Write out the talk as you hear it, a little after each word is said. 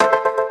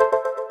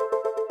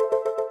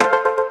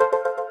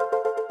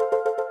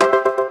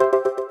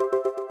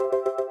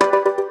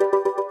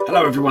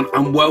Hello everyone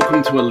and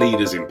welcome to A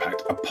Leader's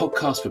Impact, a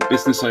podcast for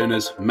business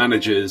owners,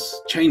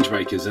 managers, change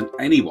makers and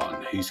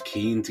anyone who's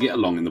keen to get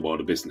along in the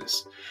world of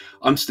business.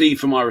 I'm Steve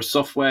from Iris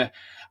Software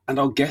and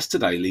our guest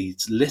today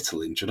needs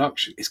little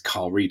introduction. It's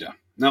Carl Reeder.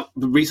 Now,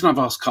 the reason I've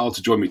asked Carl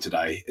to join me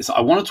today is that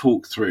I want to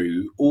talk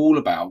through all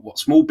about what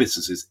small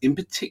businesses in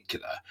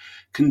particular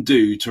can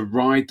do to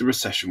ride the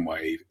recession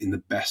wave in the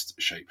best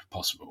shape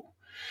possible.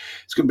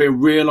 It's going to be a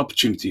real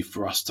opportunity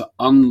for us to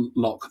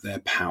unlock their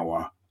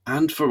power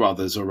and for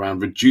others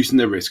around reducing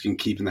their risk and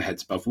keeping their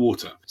heads above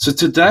water. So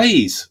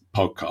today's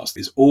podcast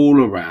is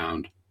all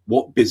around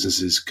what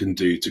businesses can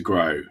do to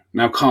grow.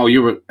 Now, Carl,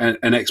 you're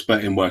an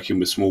expert in working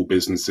with small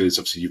businesses.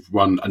 Obviously, you've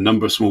run a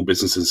number of small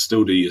businesses,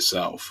 still do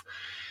yourself.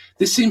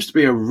 This seems to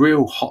be a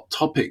real hot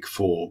topic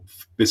for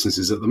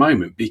businesses at the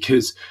moment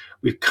because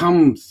we've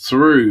come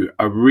through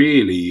a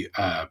really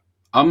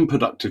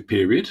unproductive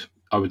period,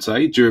 I would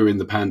say, during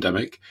the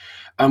pandemic.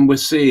 And we're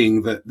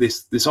seeing that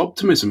this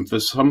optimism for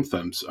some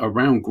firms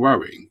around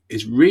growing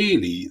is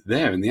really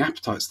there and the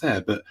appetite's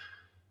there, but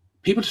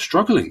people are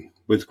struggling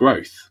with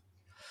growth.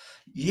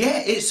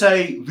 Yeah, it's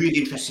a really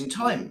interesting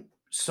time.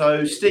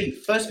 So,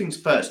 Steve, first things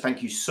first,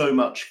 thank you so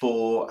much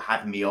for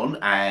having me on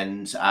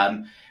and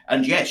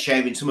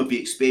sharing some of the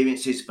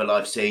experiences that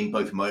I've seen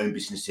both in my own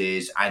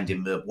businesses and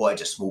in the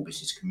wider small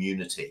business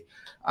community.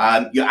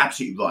 You're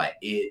absolutely right.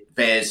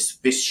 There's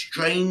this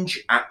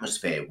strange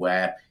atmosphere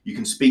where you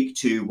can speak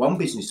to one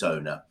business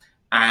owner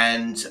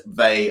and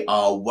they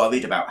are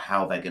worried about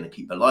how they're going to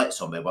keep the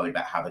lights on. They're worried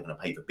about how they're going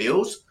to pay the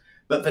bills.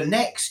 But the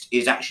next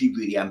is actually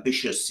really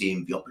ambitious,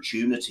 seeing the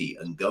opportunity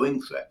and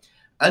going for it.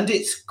 And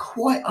it's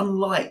quite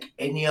unlike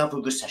any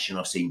other recession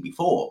I've seen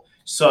before.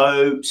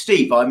 So,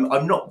 Steve,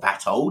 I'm not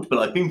that old, but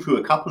I've been through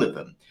a couple of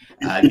them.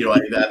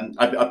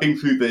 I've been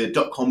through the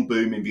dot-com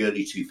boom in the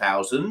early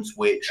 2000s,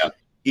 which,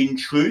 in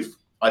truth,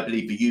 I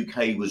believe the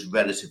UK was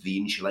relatively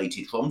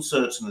insulated from,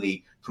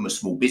 certainly from a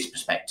small business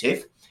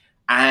perspective.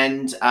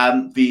 And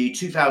the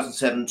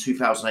 2007,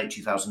 2008,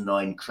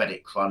 2009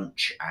 credit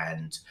crunch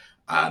and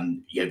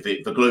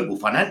the global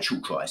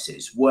financial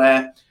crisis,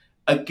 where,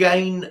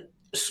 again,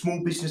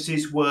 small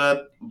businesses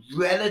were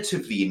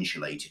relatively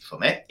insulated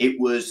from it. It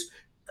was,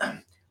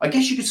 I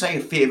guess you could say,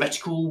 a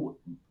theoretical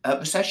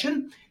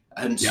recession,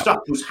 and stuff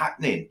was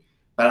happening.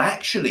 But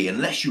actually,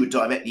 unless you were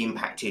directly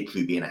impacted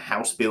through being a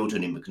house builder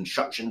and in the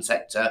construction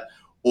sector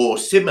or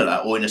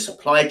similar, or in a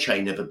supply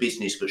chain of a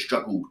business that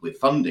struggled with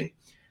funding,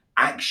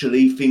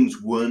 actually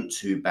things weren't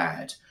too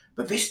bad.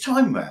 But this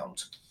time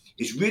round,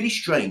 it's really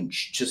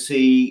strange to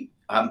see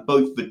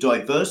both the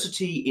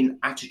diversity in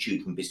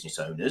attitude from business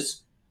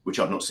owners, which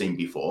I've not seen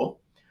before,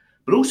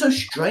 but also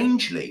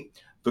strangely,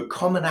 the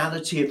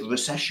commonality of the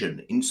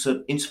recession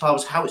insofar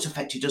as how it's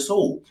affected us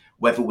all,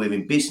 whether we're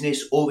in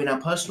business or in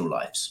our personal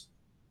lives.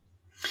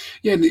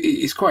 Yeah,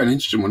 it's quite an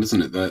interesting one,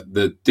 isn't it?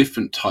 The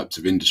different types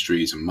of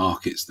industries and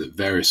markets that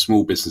various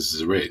small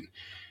businesses are in,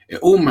 it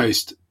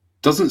almost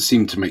doesn't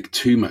seem to make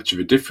too much of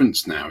a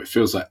difference now. It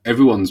feels like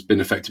everyone's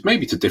been affected,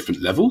 maybe to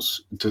different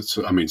levels.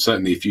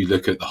 Certainly if you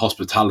look at the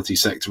hospitality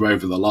sector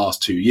over the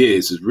last 2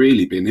 years has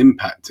really been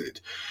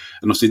impacted.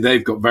 And obviously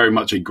they've got very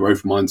much a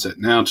growth mindset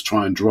now to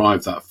try and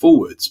drive that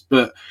forwards.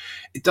 But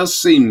it does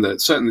seem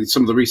that certainly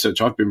some of the research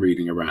I've been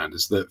reading around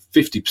is that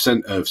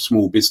 50% of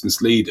small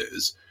business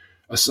leaders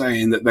are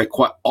saying that they're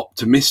quite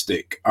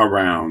optimistic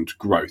around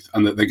growth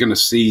and that they're going to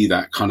see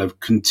that kind of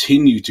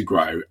continue to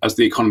grow as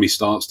the economy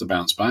starts to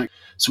bounce back.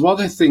 So are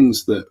there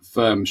things that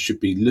firms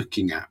should be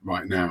looking at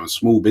right now as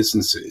small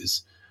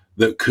businesses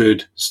that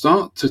could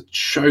start to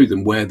show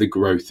them where the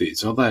growth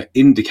is? Are there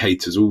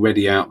indicators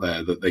already out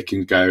there that they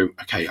can go,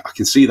 okay, I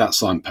can see that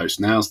signpost.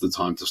 Now's the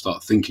time to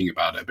start thinking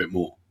about it a bit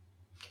more?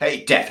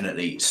 Hey,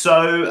 definitely.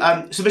 So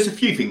there's a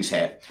few things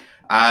here.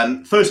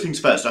 First things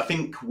first, I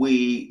think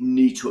we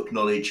need to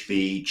acknowledge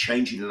the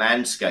changing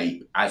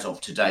landscape as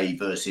of today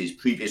versus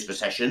previous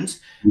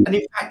recessions and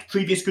in fact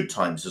previous good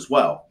times as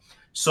well.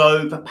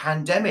 So the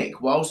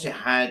pandemic, whilst it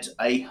had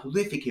a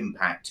horrific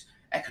impact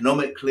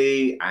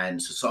economically and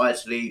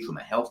societally from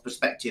a health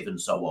perspective and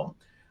so on,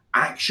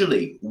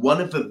 actually one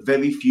of the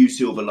very few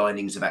silver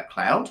linings of that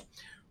cloud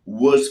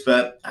was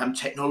that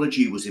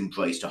technology was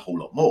embraced a whole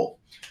lot more.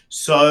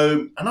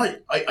 So, and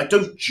I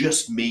don't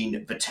just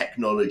mean the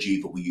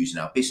technology that we use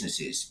in our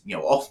businesses.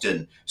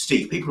 Often,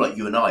 Steve, people like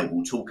you and I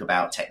will talk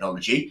about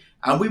technology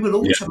and we will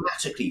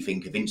automatically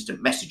think of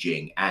instant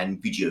messaging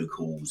and video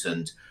calls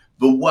and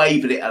the way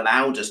that it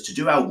allowed us to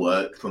do our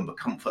work from the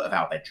comfort of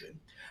our bedroom.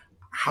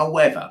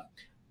 However,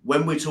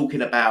 when we're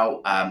talking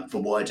about the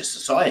wider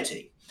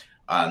society,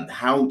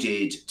 how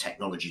did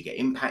technology get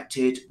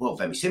impacted? Well,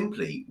 very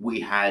simply, we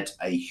had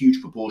a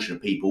huge proportion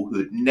of people who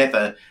had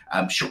never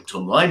shopped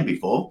online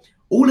before,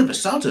 all of a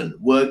sudden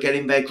were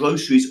getting their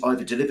groceries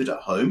either delivered at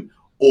home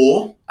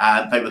or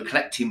they were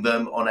collecting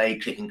them on a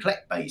click and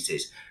collect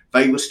basis.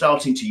 They were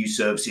starting to use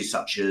services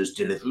such as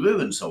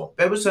Deliveroo and so on.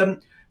 There was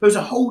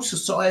a whole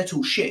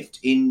societal shift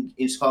in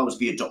as far as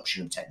the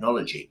adoption of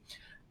technology.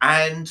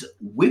 And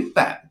with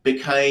that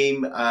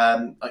became,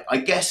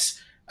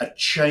 a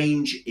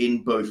change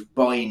in both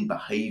buying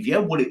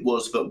behavior, what it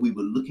was that we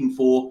were looking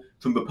for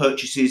from the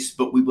purchases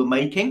that we were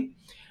making.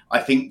 I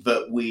think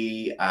that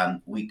we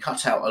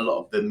cut out a lot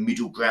of the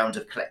middle ground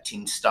of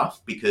collecting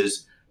stuff,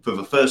 because for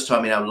the first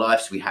time in our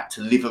lives, we had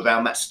to live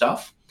around that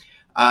stuff.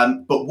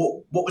 But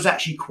what was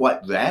actually quite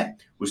rare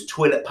was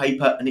toilet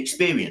paper and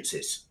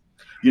experiences.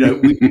 We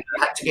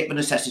had to get the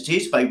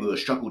necessities. They were a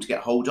struggle to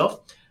get hold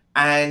of.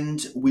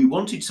 And we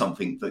wanted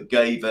something that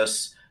gave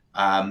us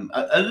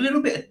a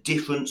little bit of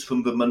difference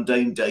from the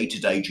mundane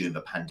day-to-day during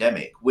the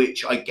pandemic,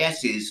 which I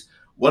guess is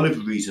one of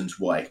the reasons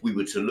why, if we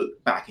were to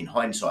look back in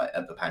hindsight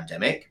at the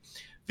pandemic,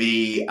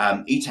 the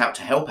Eat Out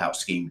to Help Out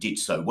scheme did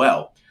so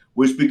well,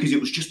 was because it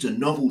was just a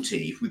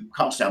novelty. If we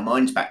cast our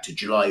minds back to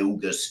July,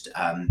 August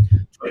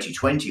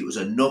 2020, it was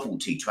a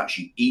novelty to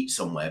actually eat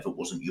somewhere that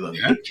wasn't your own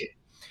kitchen.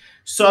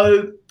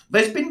 So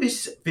there's been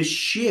this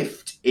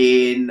shift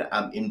in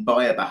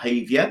buyer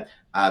behavior,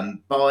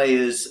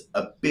 buyers'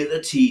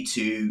 ability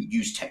to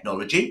use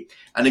technology.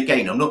 And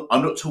again, I'm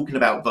not talking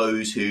about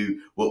those who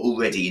were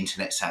already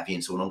internet savvy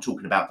and so on. I'm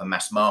talking about the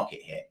mass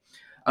market here.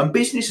 And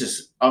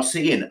businesses are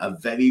seeing a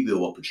very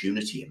real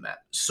opportunity in that.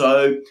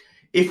 So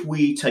if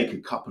we take a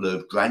couple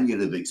of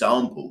granular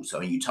examples, I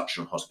mean, you touched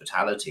on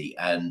hospitality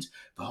and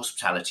the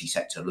hospitality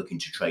sector looking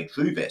to trade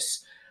through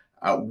this.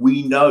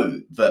 We know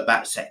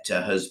that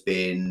sector has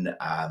been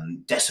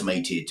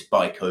decimated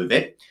by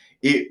COVID.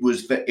 It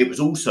was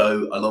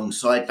also,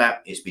 alongside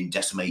that, it's been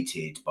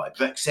decimated by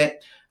Brexit.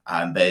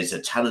 There's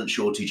a talent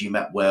shortage in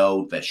that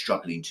world. They're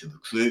struggling to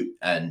recruit.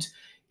 And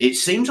it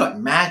seems like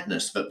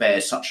madness that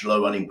there's such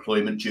low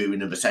unemployment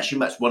during a recession.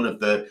 That's one of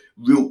the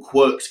real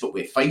quirks that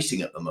we're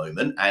facing at the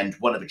moment, and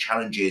one of the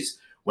challenges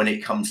when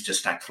it comes to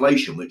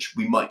stagflation, which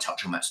we might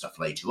touch on that stuff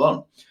later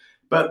on.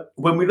 But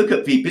when we look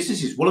at the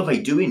businesses, what are they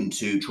doing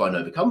to try and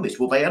overcome this?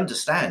 Well, they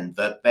understand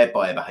that their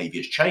buyer behaviour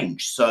has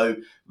changed. So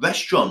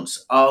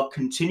restaurants are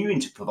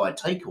continuing to provide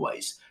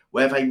takeaways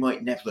where they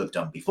might never have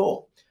done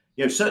before.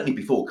 Certainly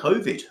before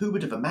COVID, who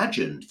would have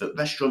imagined that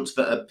restaurants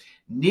that are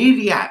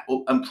nearly at,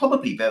 and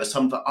probably there are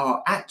some that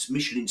are at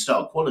Michelin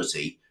star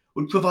quality,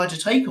 would provide a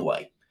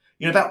takeaway?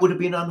 That would have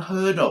been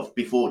unheard of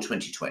before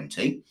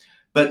 2020.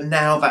 But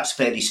now that's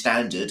fairly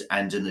standard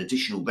and an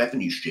additional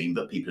revenue stream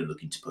that people are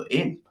looking to put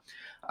in.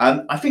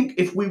 I think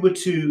if we were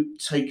to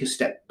take a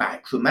step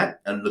back from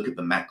that and look at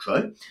the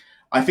macro,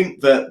 I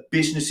think that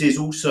businesses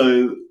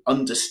also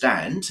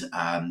understand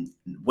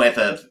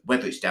whether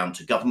it's down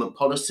to government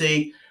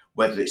policy,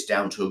 whether it's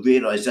down to a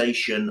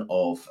realization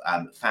of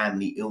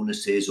family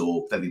illnesses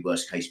or, very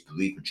worst case,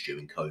 bereavements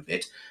during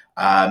COVID.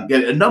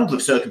 A number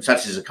of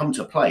circumstances have come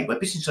to play where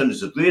business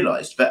owners have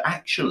realized that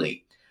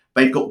actually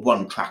they've got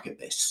one crack at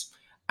this.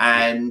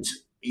 And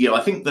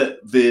I think that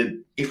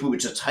if we were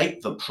to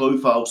take the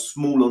profile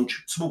small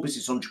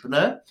business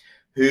entrepreneur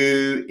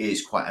who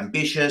is quite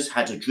ambitious,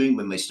 had a dream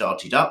when they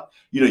started up,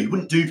 you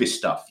wouldn't do this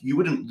stuff. You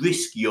wouldn't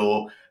risk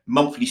your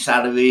monthly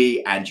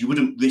salary and you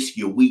wouldn't risk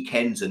your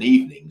weekends and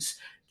evenings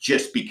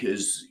just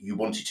because you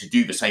wanted to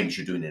do the same as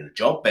you're doing in a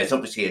job. There's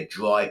obviously a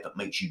drive that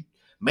makes you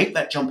make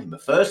that jump in the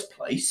first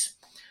place.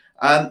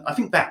 I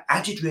think that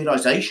added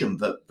realization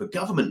that the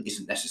government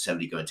isn't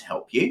necessarily going to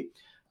help you.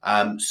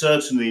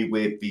 Certainly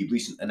with the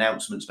recent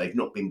announcements, they've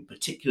not been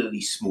particularly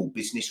small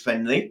business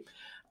friendly.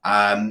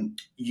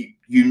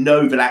 You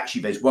know that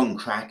actually there's one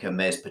crack and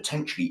there's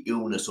potentially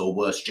illness or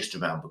worse just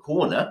around the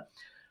corner.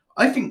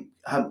 I think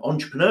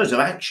entrepreneurs are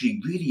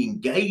actually really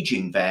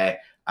engaging their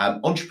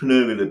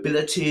entrepreneurial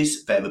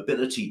abilities, their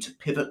ability to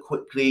pivot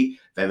quickly,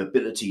 their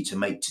ability to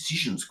make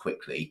decisions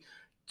quickly,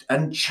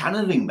 and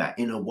channeling that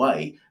in a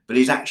way that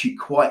is actually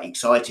quite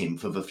exciting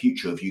for the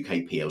future of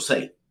UK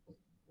PLC.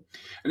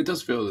 And it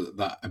does feel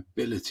that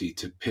ability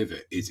to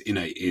pivot is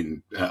innate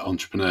in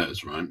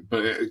entrepreneurs, right?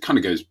 But it kind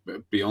of goes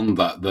beyond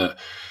that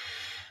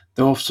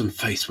they're often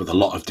faced with a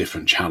lot of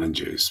different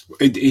challenges,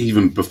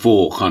 even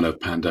before kind of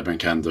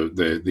pandemic and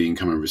the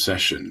incoming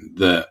recession,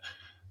 that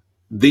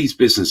these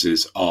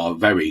businesses are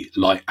very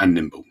light and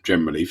nimble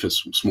generally for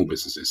small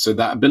businesses. So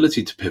that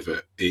ability to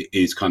pivot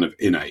is kind of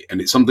innate, and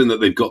it's something that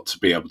they've got to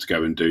be able to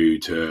go and do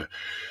to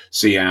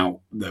see out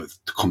the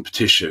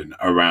competition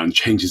around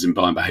changes in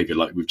buying behavior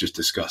like we've just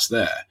discussed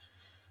there.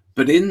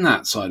 But in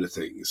that side of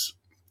things,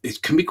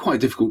 it can be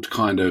quite difficult to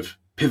kind of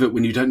pivot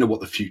when you don't know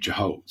what the future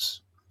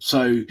holds.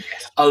 So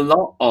a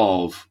lot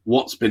of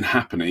what's been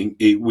happening,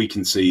 we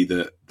can see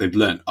that they've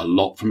learned a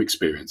lot from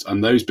experience.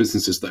 And those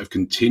businesses that have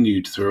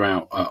continued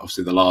throughout,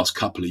 obviously, the last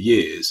couple of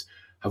years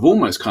have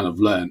almost kind of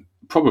learned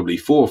probably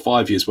 4 or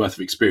 5 years worth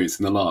of experience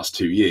in the last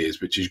 2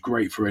 years, which is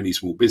great for any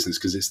small business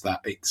because it's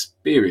that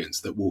experience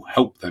that will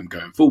help them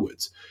going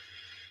forwards.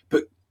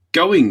 But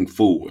going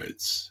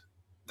forwards,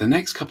 the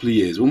next couple of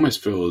years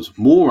almost feels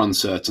more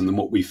uncertain than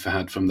what we've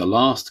had from the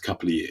last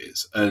couple of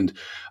years. And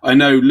I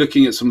know,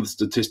 looking at some of the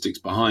statistics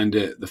behind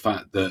it, the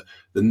fact that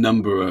the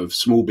number of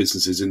small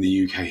businesses in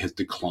the UK has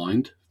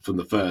declined for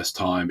the first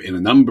time in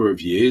a number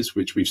of years,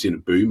 which we've seen a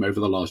boom over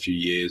the last few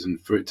years. And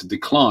for it to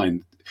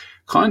decline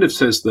kind of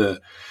says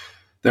that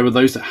there are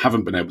those that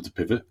haven't been able to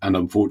pivot and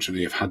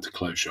unfortunately have had to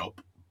close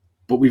shop.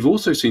 But we've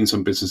also seen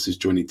some businesses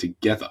joining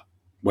together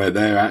where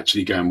they're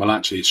actually going, well,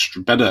 actually, it's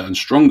better and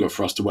stronger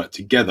for us to work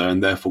together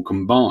and therefore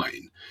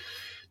combine.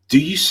 Do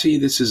you see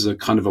this as a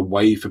kind of a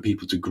way for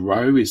people to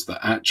grow? Is that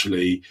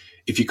actually,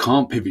 if you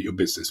can't pivot your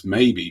business,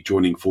 maybe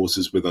joining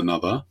forces with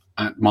another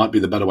might be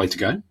the better way to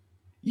go?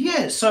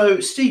 Yeah, so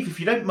Steve, if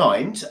you don't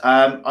mind,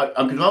 I'm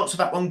going to answer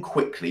that one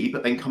quickly,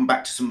 but then come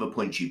back to some of the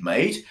points you've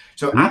made.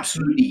 So,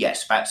 absolutely,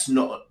 yes, that's an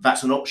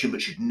option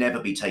but should never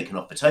be taken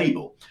off the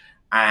table.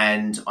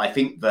 And I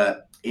think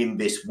that in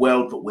this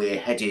world that we're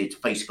headed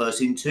face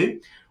first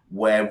into,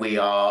 where we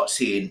are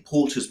seeing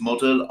Porter's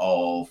model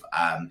of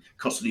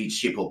cost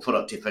leadership or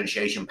product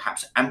differentiation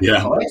perhaps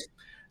amplified.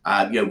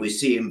 We're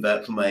seeing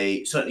that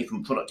certainly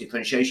from a product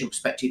differentiation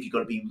perspective, you've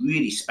got to be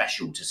really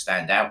special to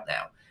stand out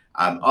now.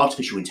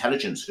 Artificial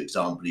intelligence, for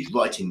example, is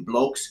writing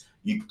blogs.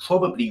 You've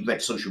probably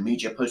read social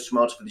media posts from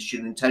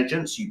artificial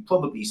intelligence. You've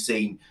probably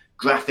seen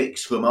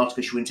graphics from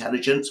artificial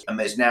intelligence, and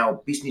there's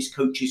now business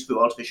coaches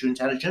through artificial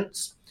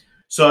intelligence.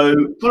 So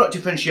product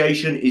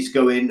differentiation is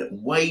going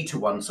way to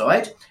one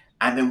side,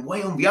 and then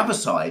way on the other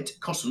side,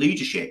 cost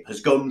leadership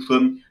has gone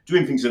from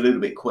doing things a little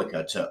bit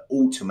quicker to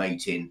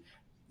automating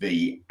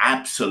the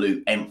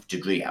absolute nth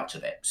degree out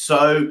of it.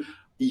 So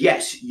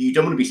yes, you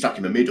don't want to be stuck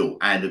in the middle,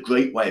 and a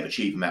great way of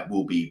achieving that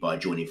will be by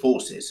joining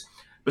forces.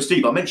 But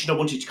Steve, I mentioned I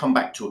wanted to come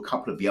back to a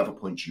couple of the other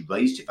points you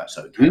raised, if that's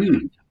okay.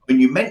 When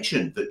you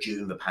mentioned that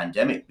during the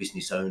pandemic,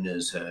 business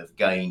owners have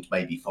gained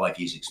maybe 5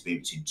 years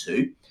experience in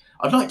 2,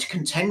 I'd like to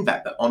contend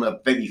that on a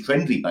very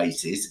friendly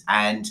basis,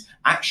 and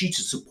actually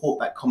to support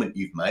that comment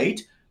you've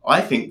made,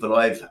 I think that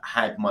I've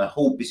had my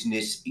whole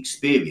business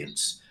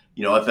experience.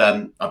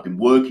 I've been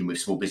working with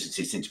small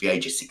businesses since the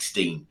age of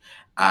 16.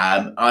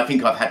 I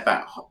think I've had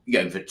that,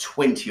 for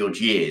 20 odd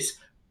years.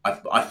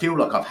 I feel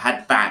like I've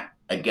had that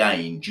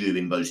again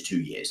during those 2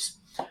 years.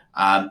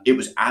 It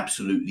was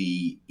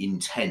absolutely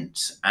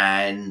intense.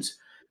 And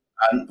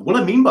what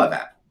I mean by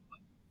that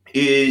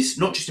is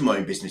not just in my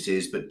own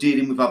businesses, but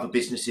dealing with other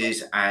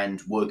businesses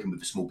and working with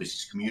the small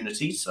business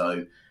community.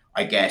 So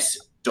I guess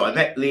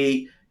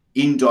directly,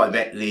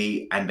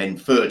 indirectly, and then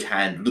third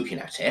hand looking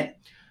at it.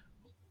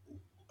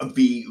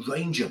 The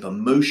range of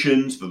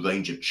emotions, the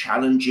range of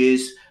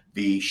challenges,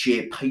 the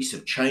sheer pace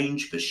of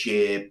change, the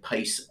sheer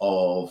pace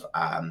of,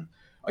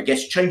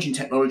 change in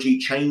technology,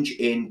 change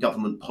in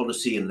government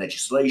policy and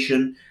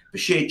legislation, the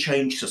sheer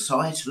change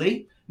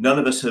societally. None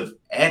of us have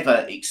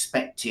ever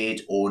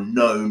expected or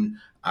known,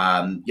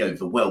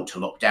 the world to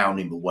lock down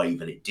in the way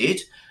that it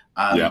did.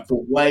 The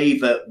way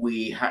that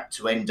we had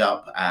to end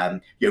up,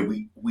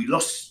 we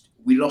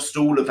lost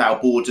all of our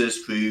borders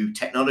through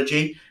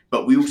technology,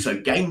 but we also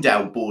gained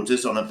our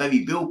borders on a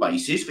very real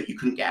basis that you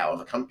couldn't get out of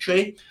the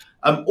country.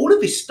 All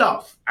of this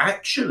stuff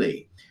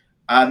actually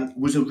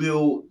was a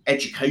real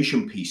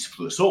education piece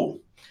for us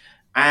all.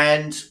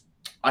 And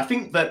I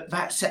think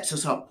that sets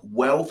us up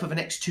well for the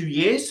next 2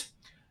 years.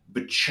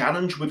 The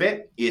challenge with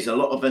it is a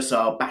lot of us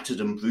are battered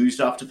and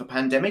bruised after the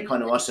pandemic. I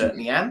know I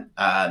certainly am.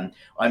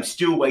 I'm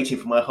still waiting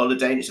for my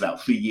holiday, and it's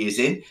about 3 years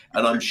in.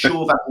 And I'm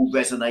sure that will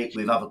resonate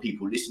with other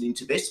people listening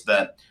to this,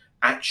 that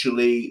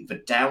actually the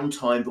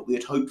downtime that we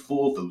had hoped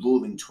for, the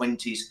roaring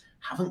 20s,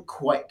 haven't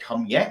quite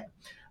come yet.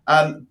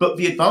 But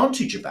the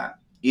advantage of that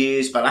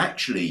is that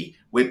actually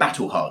we're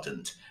battle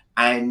hardened.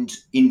 And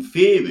in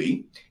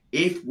theory,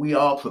 if we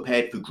are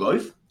prepared for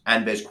growth,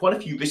 and there's quite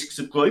a few risks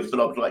of growth that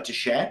I would like to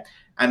share,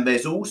 and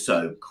there's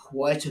also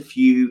quite a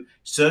few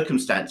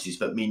circumstances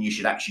that mean you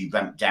should actually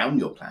ramp down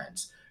your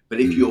plans.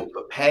 But if you're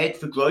prepared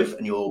for growth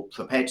and you're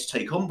prepared to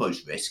take on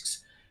those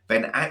risks,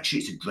 then actually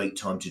it's a great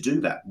time to do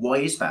that. Why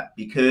is that?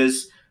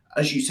 Because,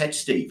 as you said,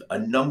 Steve, a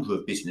number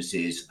of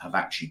businesses have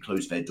actually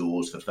closed their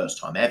doors for the first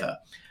time ever.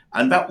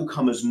 And that will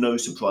come as no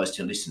surprise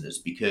to listeners,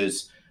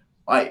 because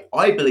I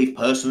believe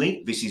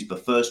personally this is the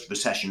first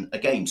recession,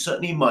 again,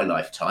 certainly in my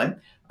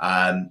lifetime.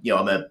 I'm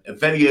a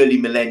very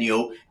early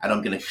millennial, and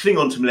I'm going to cling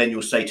on to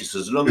millennial status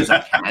as long as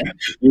I can.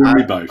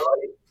 We both.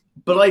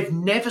 But I've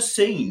never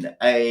seen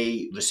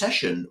a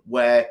recession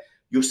where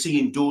you're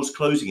seeing doors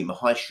closing in the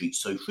high street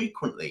so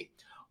frequently.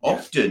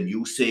 Often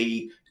you'll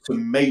see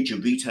some major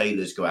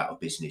retailers go out of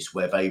business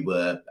where they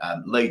were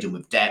laden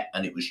with debt,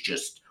 and it was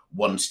just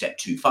one step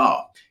too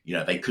far.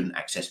 They couldn't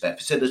access their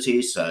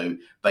facilities, so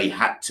they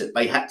had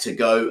to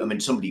go, and then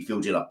somebody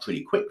filled it up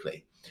pretty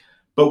quickly.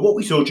 But what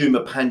we saw during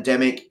the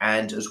pandemic,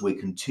 and as we're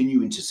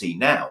continuing to see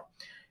now,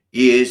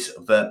 is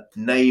that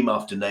name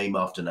after name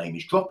after name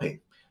is dropping.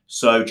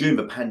 So during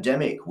the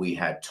pandemic, we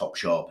had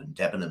Topshop and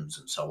Debenhams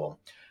and so on.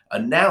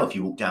 And now if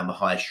you walk down the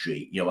high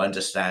street, I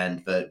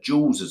understand that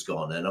Jules has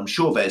gone, and I'm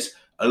sure there's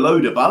a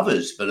load of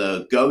others that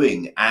are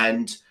going.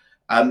 And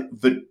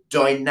the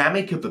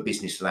dynamic of the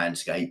business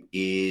landscape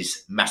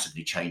is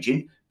massively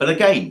changing. But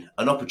again,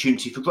 an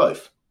opportunity for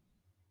growth.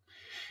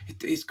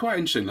 It's quite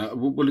interesting.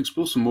 We'll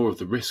explore some more of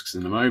the risks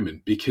in a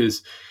moment,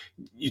 because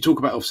you talk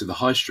about obviously the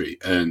high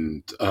street,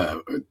 and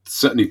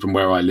certainly from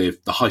where I live,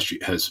 the high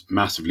street has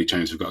massively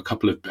changed. We've got a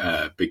couple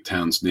of big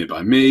towns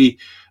nearby me,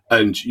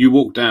 and you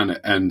walk down it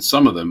and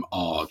some of them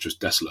are just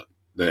desolate.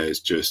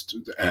 There's just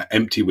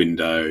empty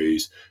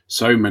windows.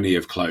 So many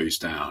have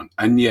closed down.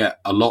 And yet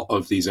a lot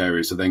of these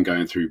areas are then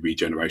going through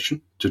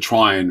regeneration to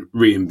try and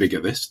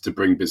reinvigorate this, to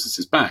bring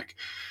businesses back.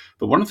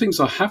 But one of the things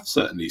I have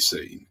certainly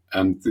seen,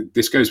 and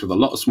this goes with a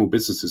lot of small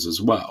businesses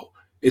as well,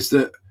 is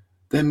that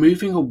they're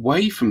moving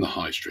away from the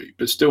high street,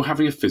 but still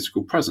having a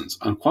physical presence.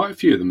 And quite a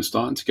few of them are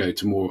starting to go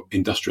to more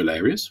industrial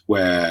areas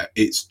where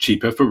it's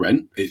cheaper for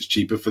rent, it's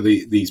cheaper for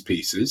these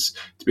pieces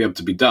to be able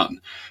to be done.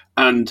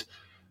 And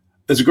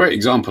there's a great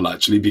example,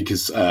 actually,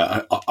 because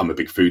I'm a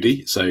big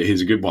foodie. So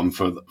here's a good one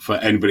for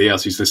anybody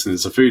else who's listening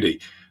as a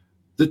foodie.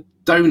 The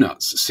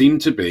donuts seem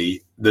to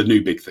be the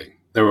new big thing.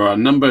 There are a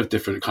number of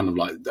different kind of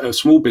like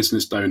small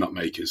business donut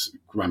makers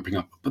ramping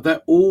up, but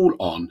they're all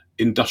on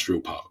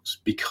industrial parks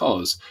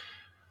because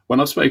when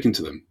I've spoken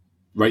to them,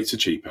 rates are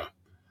cheaper.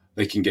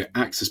 They can get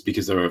access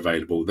because they're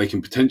available. They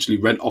can potentially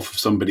rent off of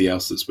somebody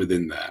else that's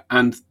within there.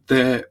 And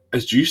they're,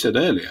 as you said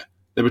earlier,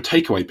 they're a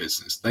takeaway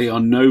business. They are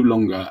no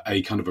longer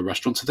a kind of a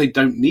restaurant, so they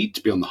don't need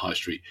to be on the high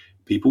street.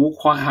 People will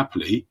quite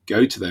happily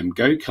go to them,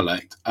 go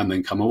collect, and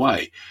then come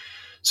away.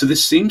 So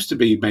this seems to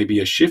be maybe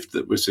a shift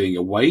that we're seeing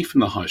away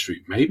from the high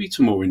street, maybe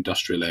to more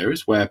industrial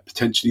areas where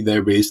potentially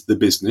there is the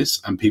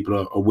business and people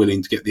are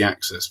willing to get the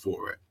access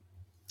for it.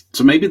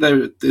 So maybe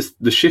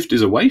the shift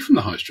is away from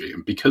the high street,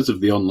 and because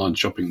of the online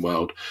shopping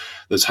world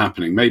that's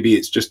happening, maybe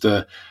it's just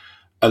a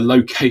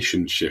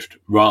location shift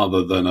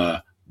rather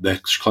than they're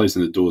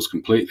closing the doors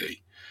completely.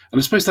 And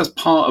I suppose that's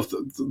part of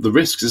the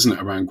risks, isn't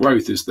it, around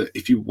growth, is that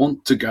if you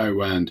want to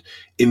go and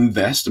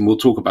invest, and we'll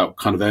talk about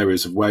kind of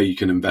areas of where you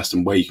can invest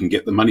and where you can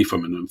get the money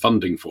from and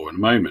funding for in a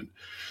moment.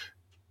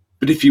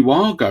 But if you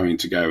are going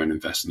to go and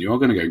invest and you are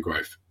going to go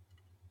growth,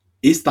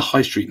 is the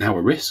high street now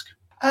a risk?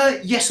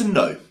 Yes and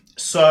no.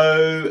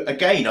 So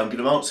again, I'm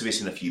going to answer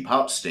this in a few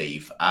parts,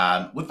 Steve.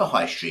 With the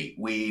high street,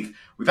 we've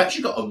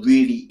actually got a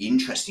really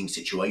interesting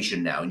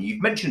situation now, and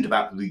you've mentioned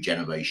about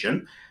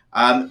regeneration.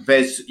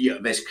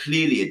 There's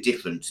clearly a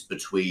difference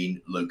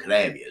between local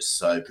areas.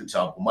 So, for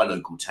example, my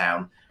local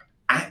town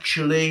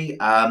actually,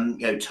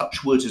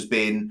 Touchwood has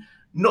been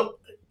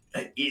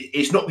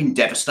it's not been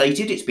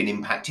devastated. It's been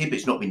impacted, but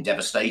it's not been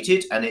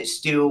devastated, and it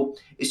still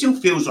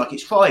feels like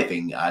it's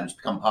thriving. It's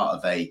become part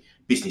of a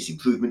business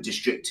improvement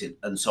district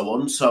and so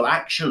on. So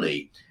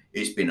actually,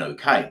 it's been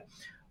okay.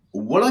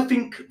 What I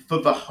think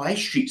for the high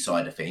street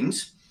side of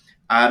things,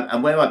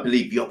 and where I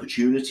believe the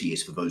opportunity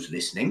is for those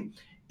listening,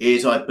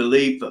 is I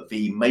believe that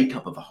the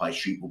makeup of the high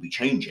street will be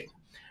changing.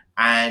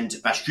 And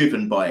that's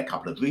driven by a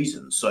couple of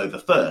reasons. So the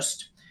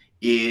first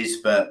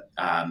is that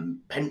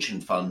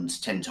pension funds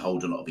tend to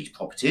hold a lot of these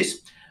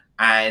properties.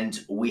 And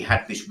we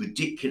had this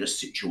ridiculous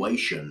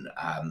situation,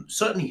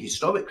 certainly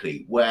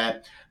historically,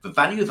 where the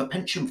value of a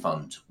pension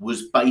fund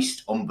was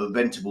based on the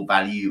rentable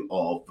value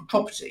of the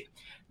property.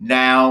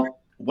 Now,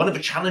 one of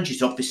the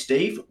challenges of this,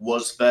 Steve,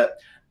 was that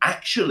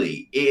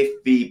actually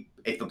if the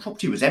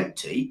property was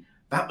empty,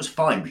 that was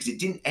fine because it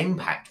didn't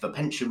impact the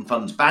pension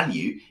fund's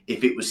value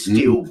if it was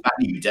still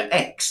valued at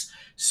X.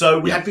 So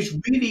we had this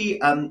really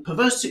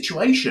perverse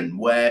situation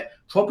where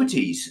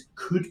properties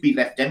could be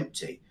left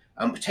empty.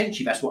 And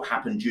potentially that's what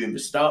happened during the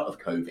start of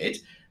COVID.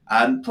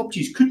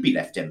 Properties could be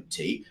left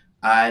empty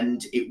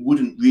and it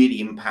wouldn't really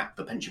impact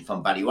the pension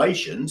fund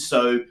valuation.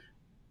 So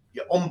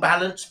on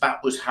balance,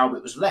 that was how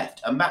it was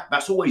left. And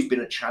that's always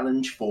been a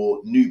challenge for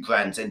new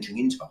brands entering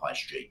into the high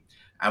street.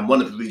 And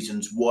one of the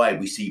reasons why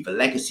we see the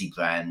legacy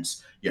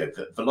brands,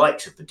 the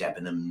likes of the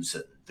Debenhams,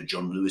 the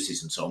John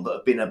Lewis's and so on, that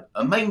have been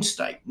a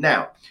mainstay.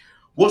 Now,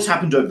 what's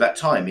happened over that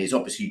time is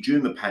obviously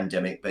during the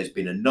pandemic, there's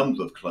been a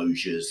number of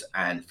closures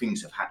and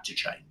things have had to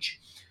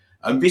change.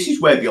 And this is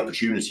where the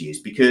opportunity is,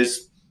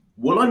 because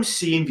what I'm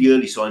seeing the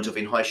early signs of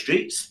in high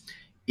streets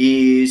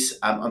is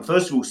I'm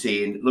first of all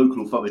seeing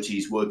local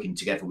authorities working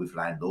together with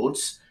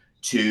landlords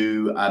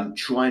to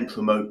try and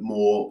promote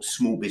more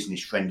small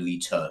business friendly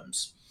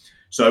terms.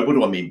 So what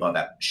do I mean by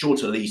that?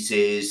 Shorter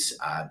leases,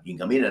 you can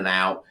come in and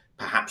out,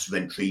 perhaps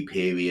rent-free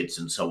periods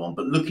and so on,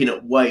 but looking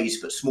at ways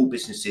that small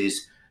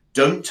businesses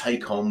don't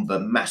take on the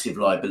massive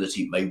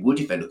liability they would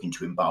if they're looking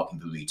to embark in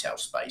the retail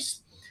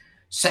space.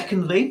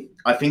 Secondly,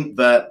 I think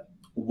that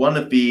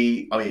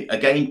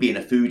again, being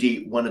a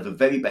foodie, one of the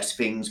very best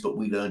things that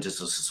we learned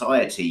as a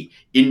society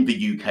in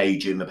the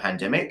UK during the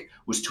pandemic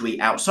was to eat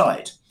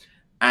outside.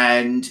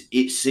 And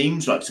it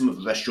seems like some of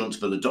the restaurants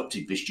that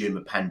adopted this during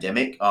the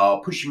pandemic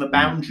are pushing the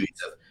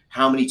boundaries of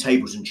how many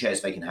tables and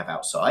chairs they can have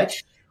outside.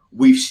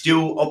 We've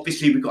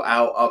got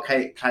our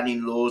archaic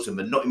planning laws and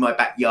the not in my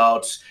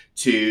backyards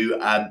to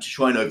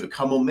try and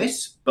overcome on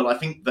this. But I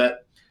think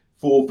that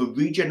for the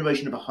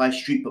regeneration of a high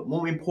street, but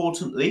more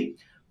importantly,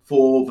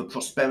 for the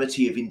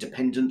prosperity of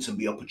independents and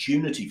the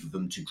opportunity for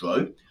them to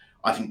grow,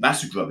 I think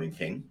that's a growing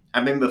thing.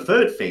 And then the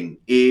third thing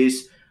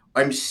is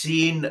I'm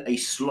seeing a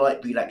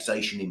slight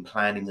relaxation in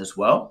planning as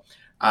well,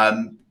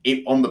 on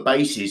the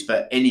basis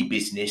that any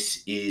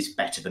business is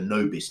better than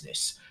no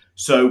business.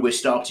 So we're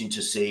starting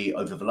to see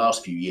over the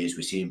last few years,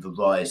 we're seeing the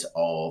rise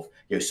of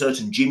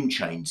certain gym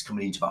chains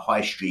coming into the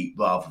high street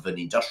rather than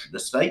industrial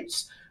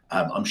estates.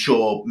 I'm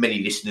sure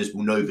many listeners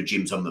will know the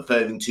gyms I'm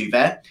referring to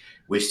there,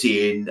 We're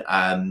seeing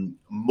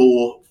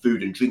more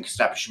food and drink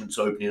establishments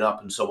opening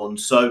up and so on.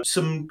 So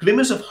some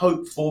glimmers of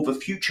hope for the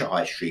future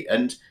high street.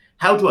 And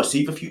how do I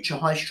see the future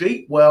high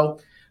street?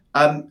 Well,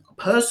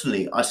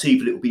 personally, I see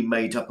that it will be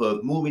made up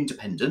of more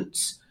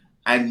independents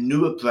and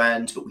newer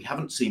brands that we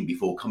haven't seen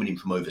before coming in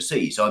from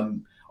overseas.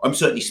 I'm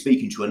certainly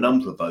speaking to a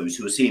number of those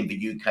who are seeing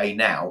the UK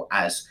now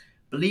as,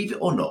 believe it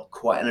or not,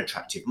 quite an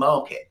attractive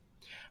market.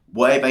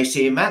 Why are they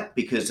seeing that?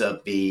 Because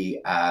of the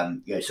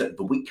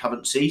the weak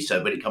currency.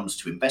 So when it comes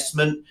to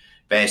investment,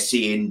 they're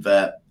seeing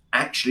that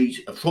actually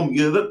from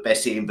Europe, they're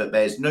seeing that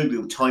there's no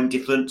real time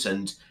difference,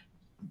 and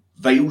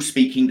they all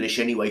speak English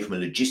anyway from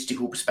a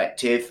logistical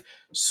perspective.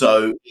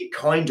 So it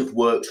kind of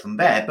works from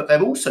there. But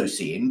they're also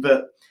seeing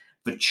that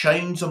the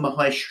chains on the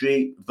high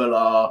street that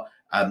are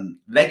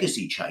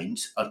legacy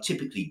chains are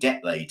typically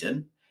debt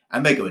laden,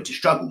 and they're going to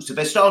struggle. So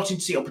they're starting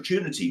to see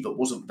opportunity that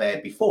wasn't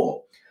there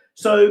before.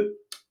 So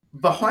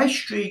the high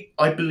street,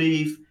 I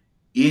believe,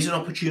 is an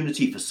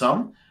opportunity for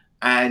some,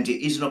 and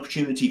it is an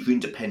opportunity for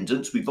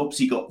independents. We've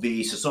obviously got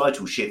the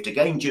societal shift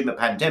again during the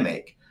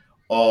pandemic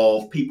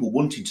of people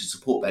wanting to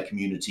support their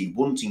community,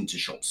 wanting to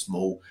shop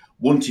small,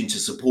 wanting to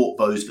support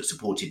those that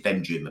supported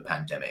them during the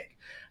pandemic.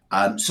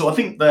 So I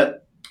think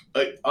that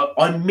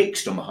I'm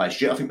mixed on the high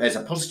street. I think there's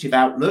a positive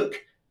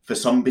outlook for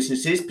some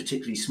businesses,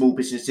 particularly small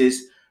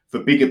businesses. For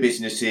bigger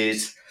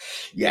businesses,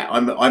 yeah,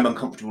 I'm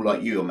uncomfortable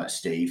like you on that,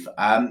 Steve.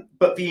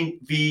 But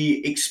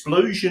the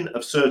explosion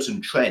of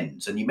certain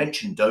trends, and you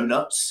mentioned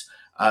donuts.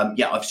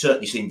 I've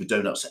certainly seen the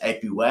donuts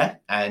everywhere,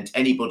 and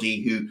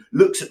anybody who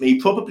looks at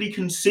me probably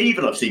can see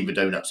that I've seen the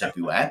donuts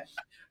everywhere.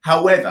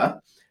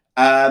 However,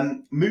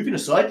 moving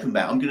aside from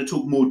that, I'm going to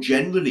talk more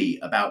generally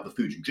about the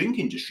food and drink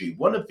industry.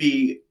 One of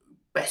the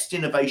best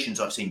innovations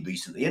I've seen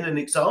recently, and an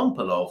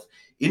example of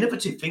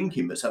innovative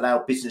thinking that's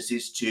allowed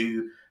businesses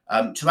to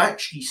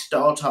actually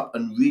start up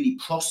and really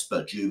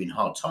prosper during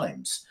hard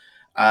times.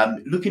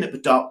 Looking at the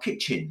dark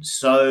kitchens.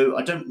 So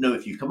I don't know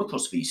if you've come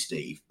across these,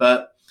 Steve,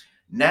 but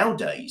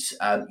nowadays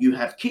you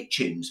have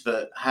kitchens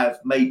that have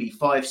maybe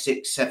 5,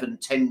 6, 7,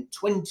 10,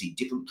 20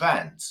 different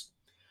brands.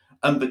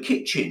 And the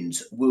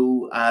kitchens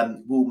will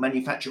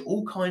manufacture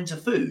all kinds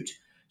of food.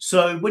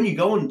 So when you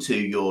go onto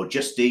your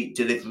Just Eat,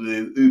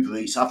 Deliveroo, Uber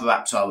Eats, other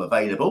apps are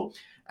available,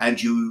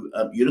 and you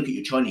look at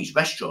your Chinese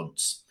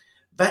restaurants,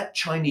 that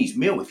Chinese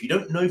meal, if you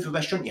don't know the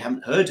restaurant, you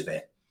haven't heard of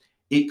it,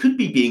 it could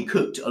be being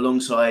cooked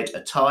alongside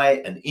a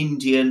Thai, an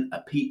Indian,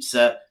 a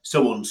pizza,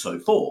 so on and so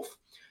forth.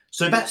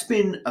 So that's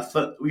been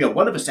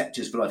one of the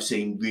sectors that I've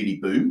seen really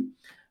boom.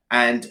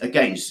 And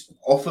again,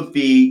 off of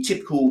the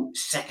typical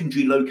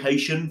secondary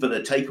location that a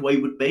takeaway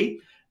would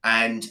be,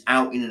 and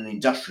out in an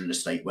industrial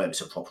estate where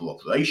it's a proper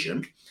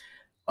operation.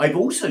 I've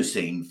also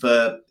seen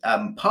for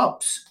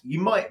pubs. You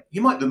might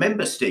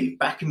remember, Steve,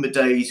 back in the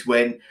days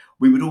when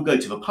we would all go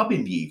to the pub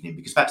in the evening,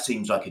 because that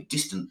seems like a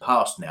distant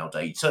past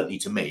nowadays, certainly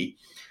to me.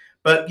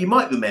 But you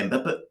might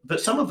remember, but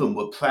some of them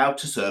were proud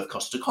to serve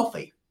Costa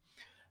Coffee.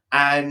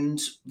 And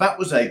that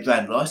was a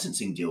brand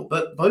licensing deal.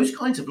 But those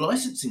kinds of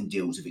licensing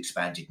deals have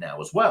expanded now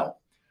as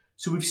well.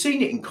 So we've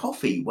seen it in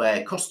coffee,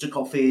 where Costa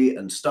Coffee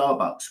and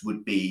Starbucks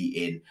would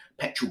be in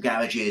petrol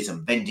garages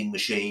and vending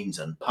machines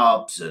and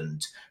pubs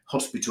and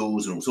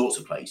hospitals and all sorts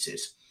of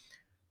places.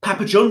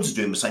 Papa John's are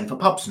doing the same for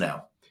pubs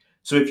now.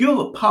 So if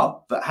you're a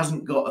pub that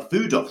hasn't got a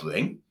food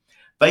offering,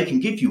 they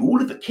can give you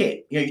all of the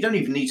kit. You don't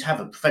even need to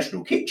have a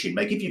professional kitchen.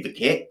 They give you the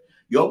kit.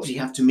 You obviously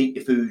have to meet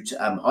the food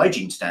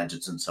hygiene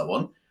standards and so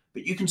on,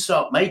 but you can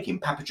start making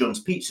Papa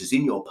John's pizzas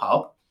in your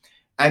pub.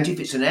 And if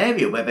it's an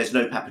area where there's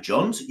no Papa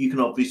John's, you can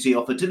obviously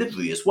offer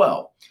delivery as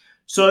well.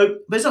 So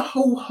there's a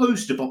whole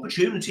host of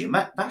opportunity, and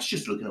that's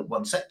just looking at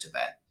one sector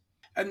there.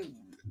 And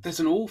there's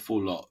an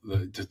awful lot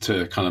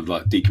to kind of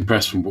like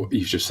decompress from what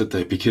you've just said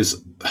there,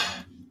 because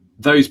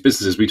those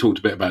businesses, we talked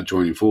a bit about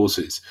joining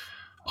forces,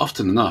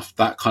 often enough,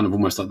 that kind of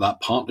almost like that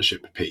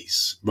partnership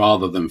piece,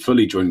 rather than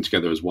fully joining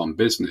together as one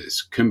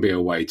business, can be a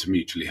way to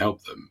mutually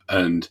help them.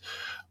 And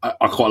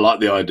I quite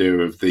like the idea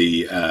of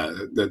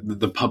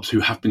the pubs who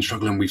have been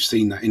struggling. We've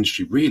seen that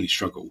industry really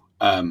struggle,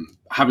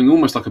 having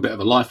almost like a bit of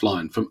a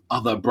lifeline from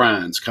other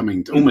brands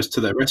coming almost to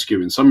their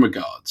rescue in some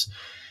regards.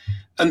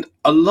 And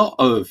a lot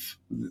of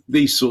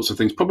these sorts of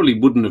things probably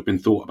wouldn't have been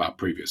thought about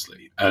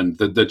previously. And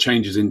the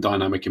changes in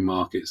dynamic in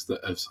markets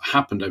that have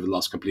happened over the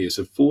last couple of years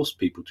have forced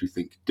people to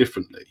think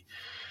differently.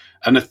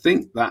 And I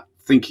think that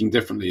thinking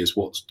differently is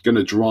what's going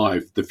to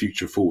drive the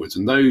future forwards.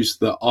 And those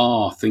that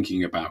are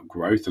thinking about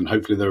growth, and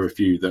hopefully there are a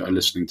few that are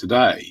listening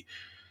today,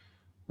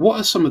 what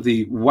are some of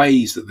the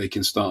ways that they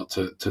can start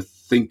to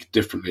think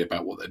differently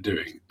about what they're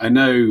doing? I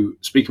know,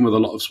 speaking with a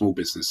lot of small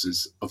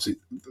businesses, obviously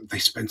they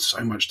spend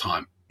so much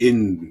time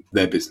in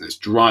their business,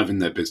 driving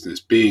their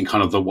business, being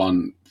kind of the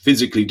one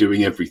physically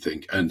doing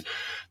everything. And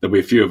there'll be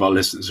a few of our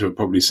listeners who are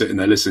probably sitting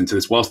there listening to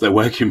this whilst they're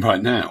working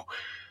right now.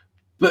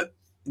 But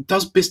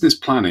does business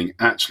planning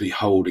actually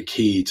hold a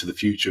key to the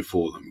future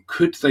for them?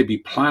 Could they be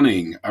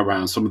planning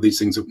around some of these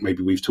things that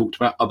maybe we've talked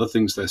about, other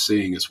things they're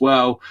seeing as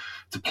well,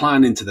 to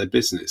plan into their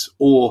business?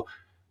 Or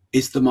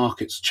is the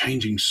markets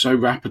changing so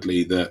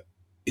rapidly that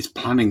is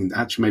planning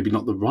actually maybe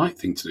not the right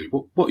thing to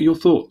do? What are your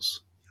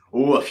thoughts?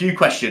 Oh, a few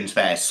questions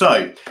there.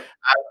 So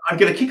I'm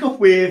going to kick off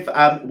with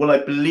what I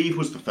believe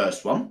was the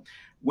first one,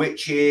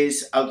 which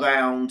is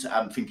around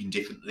thinking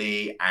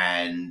differently,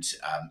 and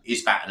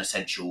is that an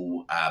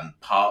essential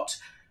part?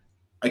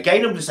 Again,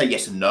 I'm going to say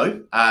yes and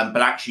no,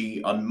 but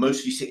actually I'm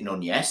mostly sitting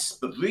on yes.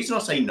 But the reason I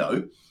say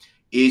no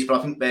is that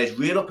I think there's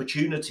real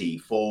opportunity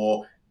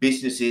for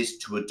businesses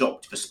to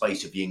adopt the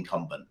space of the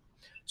incumbent.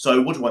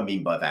 So what do I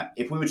mean by that?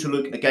 If we were to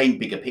look, again,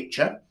 bigger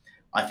picture,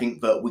 I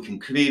think that we can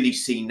clearly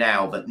see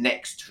now that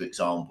Next, for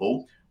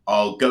example,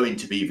 are going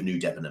to be the new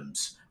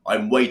Debenhams.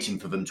 I'm waiting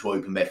for them to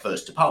open their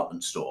first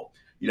department store.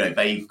 You know,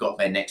 they've got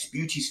their Next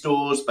beauty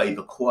stores. They've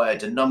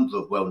acquired a number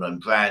of well-known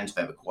brands.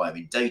 They're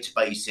acquiring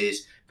databases.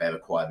 They're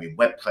acquiring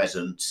web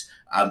presence.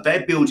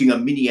 They're building a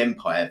mini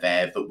empire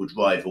there that would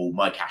rival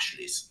Mike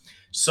Ashley's.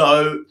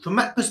 So from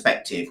that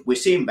perspective, we're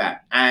seeing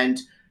that. And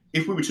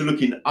if we were to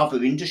look in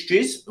other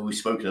industries, we've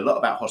spoken a lot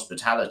about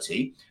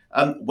hospitality,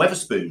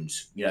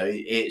 Wetherspoons, you know,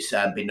 it's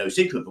been no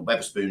secret that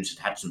Wetherspoons have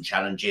had some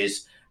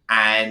challenges,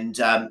 and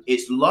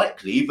it's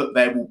likely that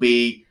there will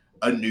be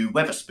a new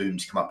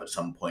Wetherspoons come up at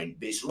some point.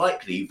 It's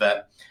likely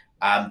that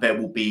there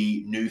will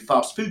be new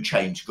fast food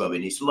chains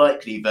growing. It's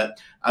likely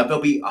that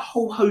there'll be a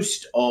whole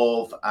host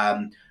of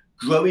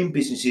growing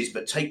businesses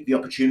that take the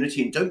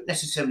opportunity and don't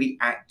necessarily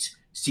act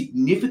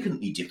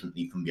significantly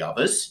differently from the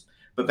others,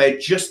 but they're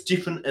just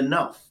different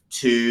enough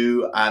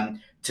to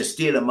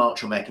steal a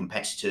march on their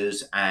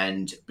competitors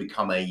and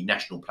become a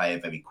national player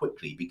very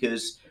quickly,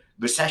 because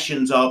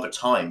recessions are the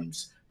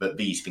times that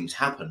these things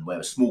happen, where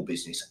a small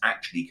business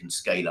actually can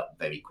scale up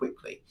very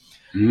quickly.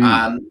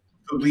 The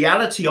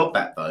reality of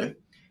that, though,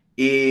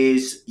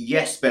 is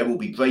yes, there will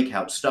be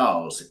breakout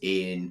stars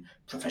in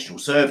professional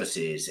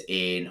services,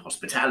 in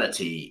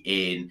hospitality,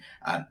 in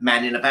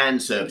man in a van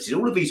services,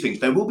 all of these things.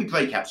 There will be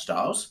breakout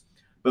stars,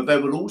 but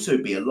there will also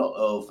be a lot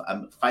of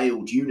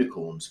failed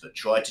unicorns that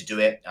try to do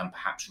it and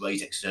perhaps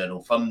raise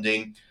external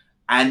funding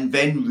and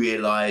then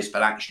realise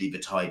that actually the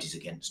tide is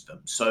against them.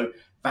 So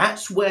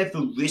that's where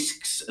the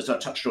risks, as I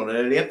touched on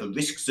earlier, the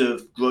risks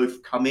of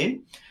growth come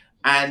in.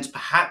 And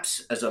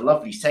perhaps as a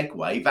lovely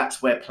segue,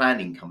 that's where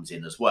planning comes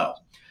in as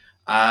well.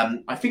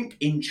 I think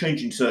in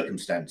changing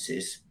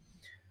circumstances,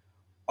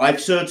 I've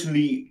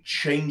certainly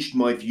changed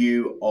my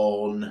view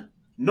on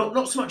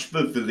not so much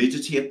the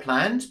validity of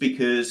plans,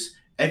 because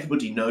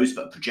everybody knows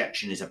that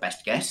projection is a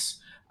best guess.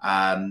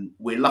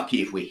 We're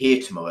lucky if we're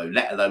here tomorrow,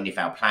 let alone if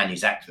our plan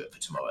is accurate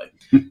for tomorrow.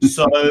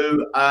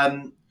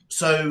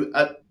 So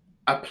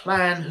a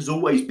plan has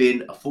always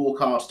been a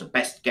forecast, a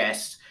best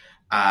guess.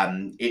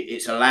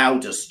 It's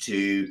allowed us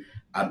to,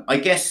 I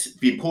guess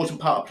the important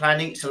part of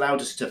planning, it's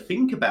allowed us to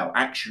think about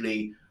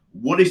actually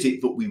what is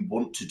it that we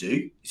want to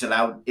do.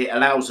 It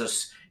allows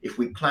us, if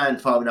we plan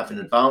far enough in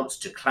advance,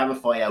 to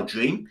clarify our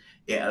dream.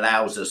 It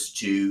allows us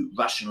to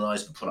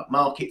rationalize the product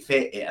market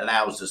fit. It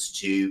allows us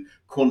to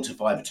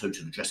quantify the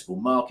total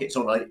addressable market.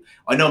 So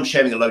I know I'm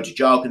sharing a load of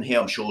jargon here.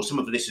 I'm sure some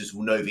of the listeners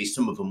will know this,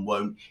 some of them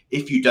won't.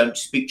 If you don't,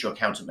 speak to your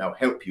accountant, they'll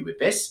help you with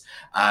this.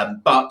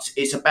 But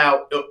it's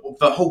about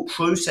the whole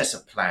process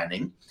of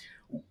planning.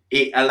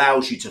 It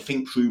allows you to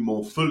think through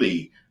more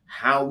fully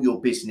how your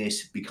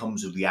business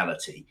becomes a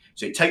reality.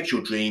 So it takes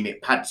your dream,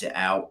 it pads it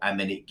out, and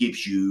then it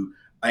gives you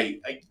a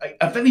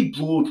very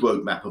broad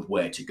roadmap of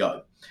where to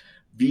go.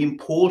 The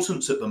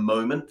importance at the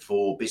moment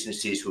for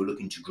businesses who are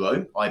looking to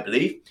grow, I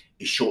believe,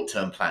 is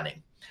short-term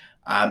planning.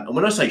 And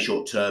when I say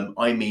short-term,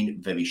 I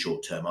mean very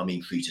short-term. I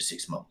mean 3 to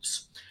 6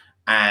 months.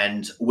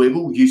 And we're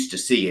all used to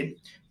seeing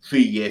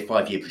 3-year,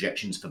 5-year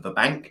projections for the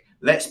bank.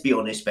 Let's be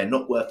honest, they're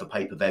not worth the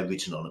paper they're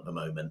written on at the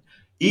moment.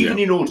 Even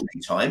in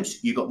ordinary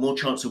times, you've got more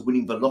chance of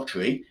winning the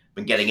lottery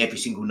than getting every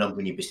single number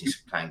in your business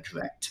plan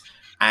correct.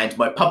 And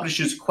my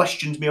publishers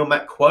questioned me on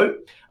that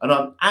quote, and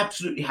I'm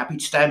absolutely happy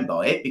to stand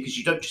by it, because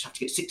you don't just have to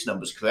get 6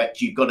 numbers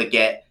correct, you've got to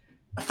get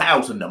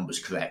 1,000 numbers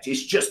correct.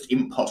 It's just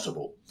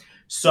impossible.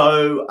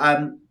 So,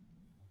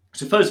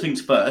 so first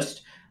things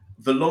first,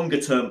 the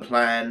longer term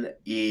plan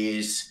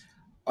is,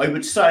 I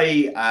would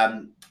say,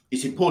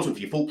 it's important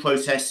for your thought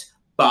process,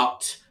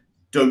 but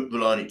don't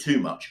rely on it too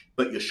much.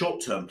 But your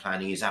short-term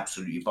planning is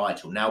absolutely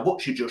vital. Now,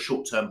 what should your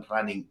short-term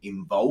planning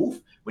involve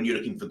when you're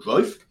looking for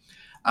growth?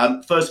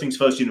 First things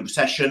first, in a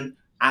recession,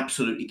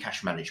 absolutely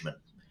cash management.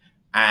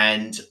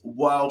 And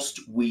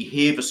whilst we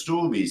hear the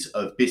stories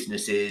of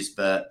businesses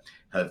that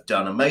have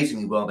done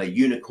amazingly well, they're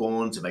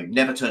unicorns and they've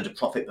never turned a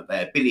profit, but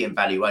they're a billion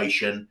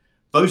valuation,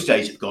 those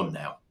days have gone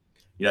now.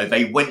 You know,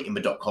 they went in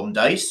the dot-com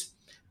days,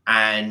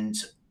 and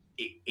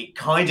it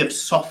kind of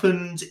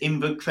softened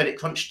in the credit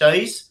crunch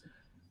days.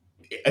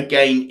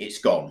 Again, it's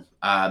gone.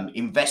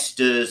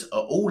 Investors at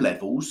all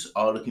levels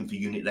are looking for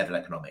unit level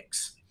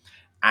economics,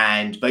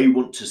 and they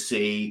want to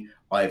see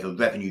either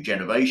revenue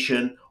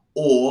generation,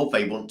 or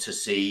they want to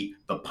see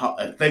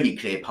a very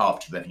clear path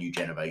to revenue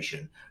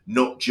generation,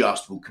 not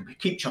just we'll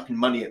keep chucking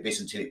money at this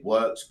until it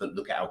works, but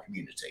look at our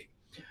community.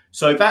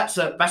 So that's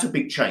a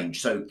big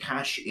change. So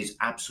cash is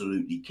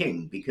absolutely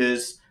king,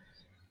 because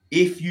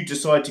If you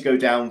decide to go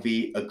down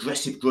the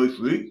aggressive growth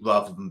route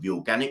rather than the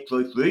organic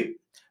growth route,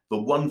 the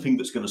one thing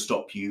that's going to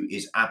stop you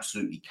is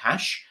absolutely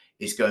cash.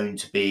 It's going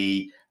to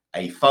be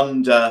a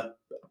funder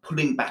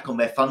pulling back on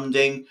their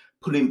funding,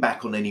 pulling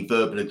back on any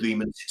verbal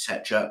agreements,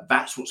 etc.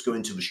 That's what's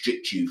going to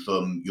restrict you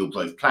from your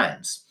growth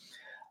plans.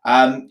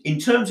 In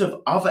terms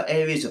of other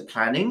areas of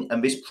planning,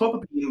 and this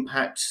probably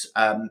impacts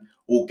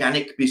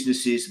organic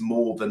businesses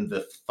more than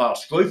the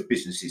fast growth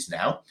businesses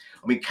now.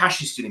 I mean,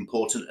 cash is still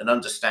important, and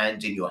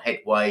understanding your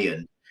headway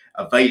and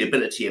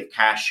availability of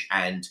cash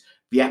and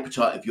the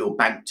appetite of your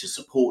bank to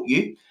support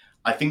you.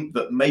 I think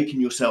that making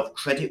yourself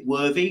credit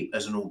worthy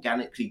as an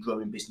organically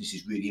growing business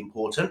is really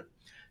important.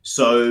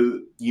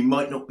 So you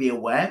might not be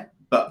aware,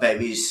 but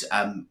there is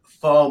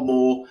far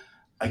more,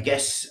 I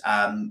guess,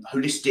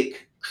 holistic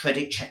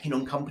credit checking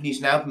on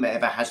companies now than there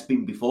ever has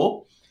been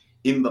before.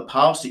 In the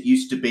past, it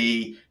used to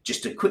be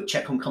just a quick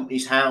check on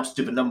company's house.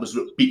 Do the numbers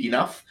look big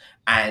enough?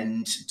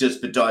 And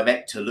does the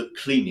director look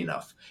clean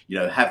enough? You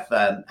know, have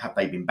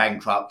they been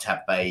bankrupt?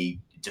 Have they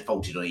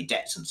defaulted on any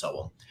debts and so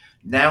on?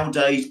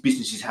 Nowadays,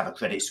 businesses have a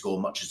credit score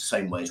much the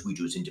same way as we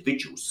do as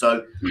individuals.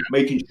 So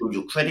making sure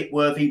you're credit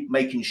worthy,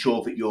 making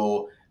sure that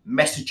your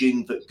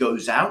messaging that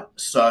goes out.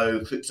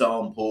 So, for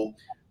example,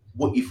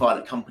 what you file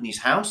at company's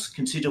house,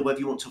 consider whether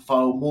you want to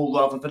file more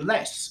rather than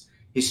less.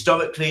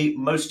 Historically,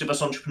 most of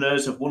us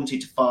entrepreneurs have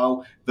wanted to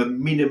file the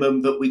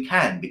minimum that we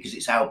can because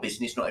it's our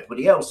business, not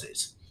everybody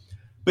else's.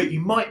 But you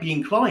might be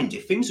inclined,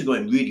 if things are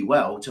going really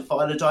well, to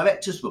file a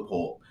director's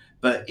report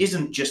that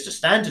isn't just a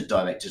standard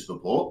director's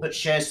report, but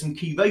shares some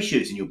key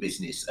ratios in your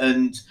business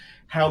and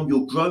how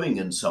you're growing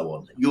and so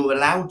on. You're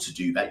allowed to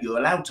do that. You're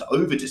allowed to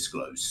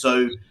over-disclose.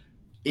 So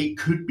it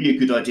could be a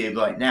good idea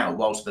right now,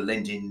 whilst the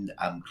lending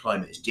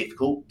climate is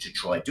difficult, to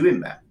try doing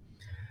that.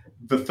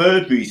 The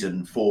third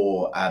reason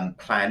for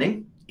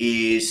planning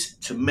is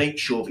to make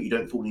sure that you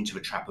don't fall into the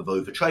trap of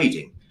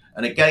overtrading.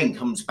 And again,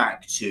 comes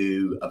back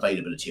to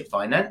availability of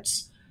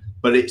finance,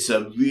 but it's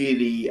a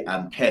really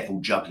careful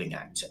juggling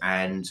act.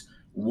 And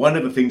one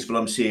of the things that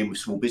I'm seeing with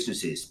small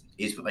businesses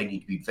is that they need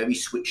to be very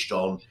switched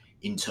on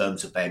in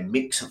terms of their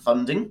mix of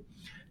funding.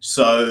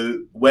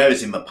 So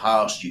whereas in the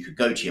past you could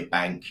go to your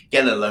bank,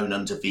 get a loan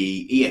under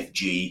the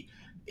EFG,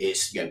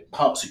 it's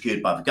part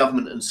secured by the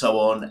government and so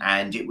on,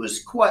 and it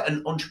was quite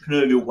an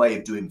entrepreneurial way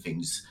of doing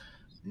things.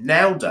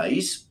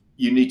 Nowadays,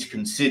 you need to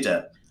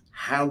consider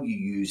how you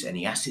use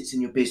any assets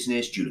in your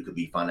business. Do you look at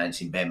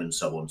refinancing them and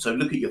so on? So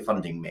look at your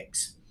funding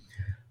mix.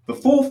 The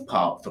fourth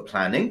part for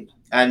planning,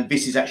 and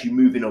this is actually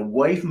moving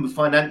away from the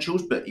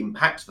financials but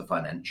impacts the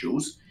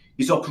financials,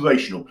 is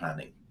operational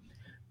planning.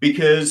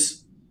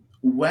 Because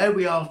where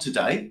we are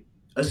today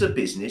as a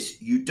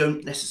business, you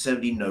don't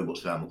necessarily know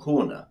what's around the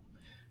corner.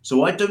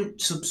 So I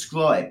don't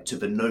subscribe to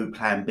the no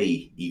plan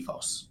B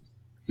ethos.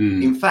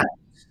 In fact,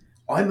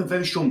 I'm a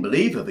very strong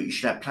believer that you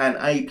should have plan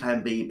A,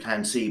 plan B,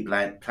 plan C,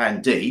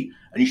 plan D,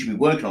 and you should be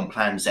working on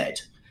plan Z,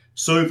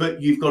 so that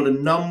you've got a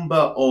number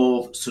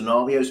of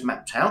scenarios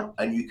mapped out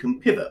and you can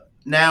pivot.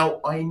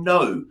 Now, I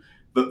know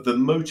that the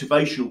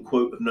motivational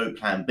quote of no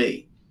plan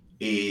B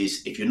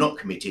is, if you're not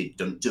committed,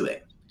 don't do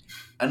it.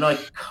 And I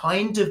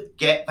kind of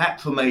get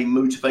that from a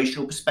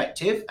motivational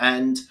perspective,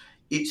 and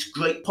it's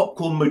great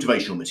popcorn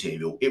motivational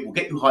material. It will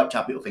get you hyped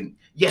up. It'll think,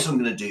 yes, I'm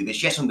going to do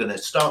this. Yes, I'm going to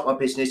start my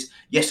business.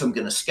 Yes, I'm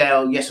going to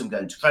scale. Yes, I'm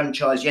going to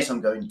franchise. Yes,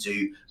 I'm going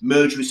to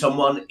merge with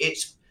someone.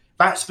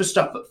 That's the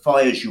stuff that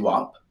fires you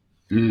up.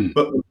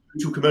 But the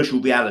brutal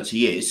commercial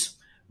reality is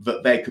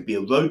that there could be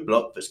a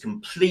roadblock that's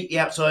completely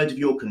outside of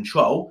your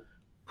control,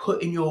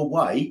 put in your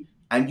way,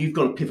 and you've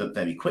got to pivot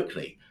very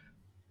quickly.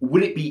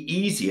 Will it be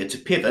easier to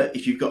pivot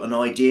if you've got an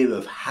idea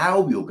of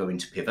how you're going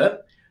to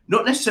pivot?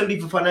 Not necessarily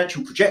the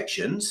financial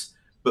projections,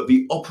 but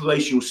the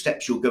operational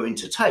steps you're going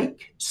to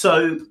take.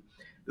 So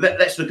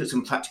let's look at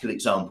some practical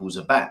examples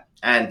of that.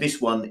 And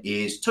this one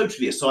is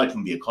totally aside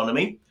from the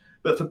economy,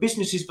 but for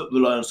businesses that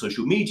rely on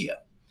social media.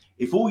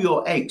 If all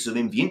your eggs are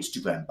in the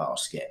Instagram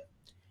basket,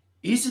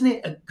 isn't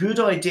it a good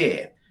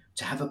idea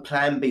to have a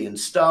plan B and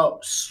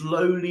start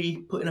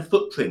slowly putting a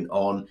footprint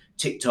on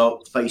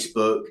TikTok,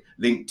 Facebook,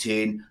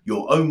 LinkedIn,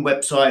 your own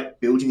website,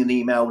 building an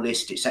email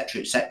list,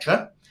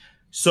 etc.,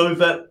 so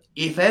that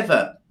if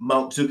ever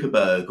Mark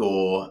Zuckerberg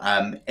or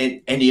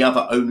any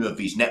other owner of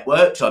these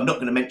networks, I'm not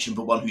going to mention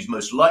the one who's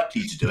most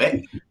likely to do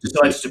it,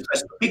 decides to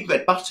press the big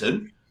red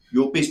button,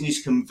 your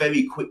business can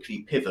very quickly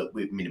pivot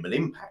with minimal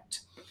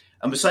impact.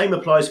 And the same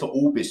applies for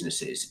all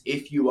businesses.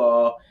 If you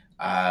are,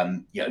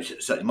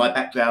 certainly my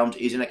background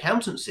is in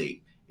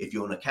accountancy. If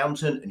you're an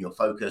accountant and you're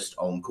focused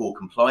on core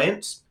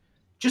compliance,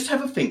 just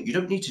have a think. You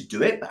don't need to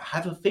do it, but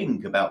have a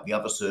think about the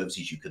other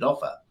services you could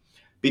offer.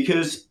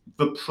 Because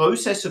the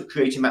process of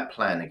creating that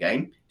plan,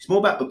 again, it's more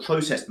about the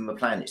process than the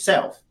plan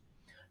itself.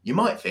 You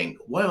might think,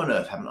 why on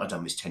earth haven't I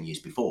done this 10 years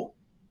before?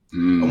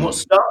 And what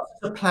starts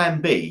as a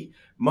plan B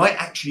might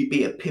actually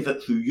be a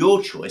pivot through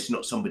your choice,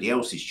 not somebody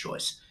else's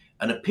choice.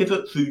 And a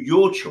pivot through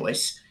your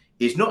choice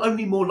is not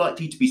only more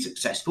likely to be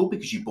successful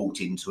because you bought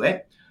into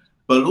it,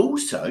 but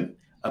also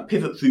a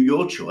pivot through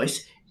your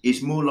choice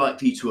is more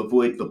likely to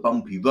avoid the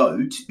bumpy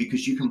road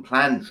because you can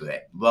plan for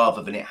it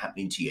rather than it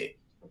happening to you.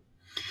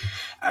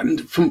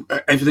 And from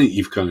everything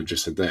you've kind of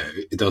just said there,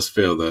 it does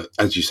feel that,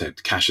 as you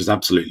said, cash is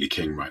absolutely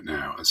king right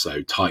now. And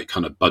so tight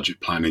kind of budget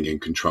planning and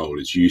control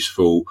is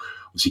useful.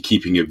 Obviously,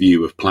 keeping a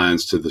view of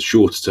plans to the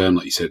shorter term,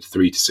 like you said,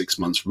 3 to 6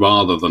 months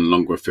rather than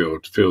longer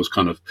afield feels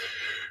kind of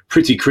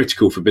pretty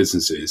critical for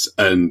businesses.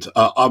 And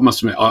I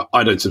must admit,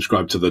 I don't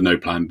subscribe to the no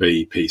plan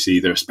B piece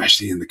either,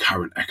 especially in the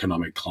current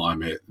economic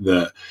climate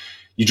that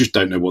you just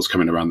don't know what's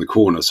coming around the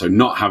corner. So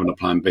not having a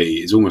plan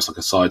B is almost like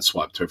a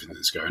sideswipe to everything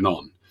that's going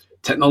on.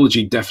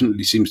 Technology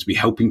definitely seems to be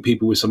helping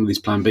people with some of these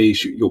plan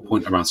Bs. Your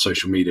point around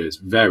social media is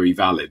very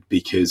valid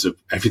because of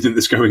everything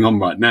that's going on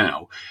right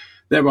now.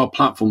 There are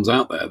platforms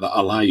out there that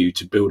allow you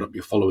to build up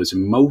your followers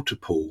in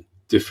multiple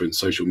different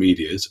social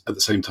medias at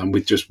the same time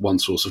with just one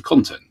source of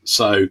content.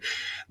 So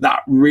that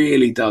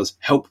really does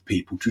help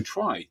people to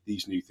try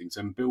these new things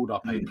and build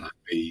up a plan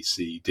B,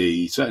 C,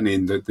 D, certainly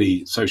in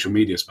the social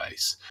media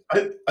space.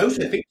 I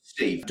also think,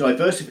 Steve,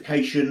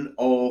 diversification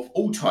of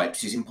all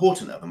types is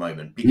important at the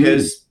moment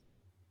because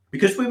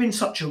we're in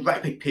such a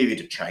rapid period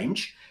of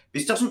change.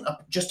 This doesn't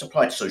just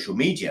apply to social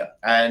media.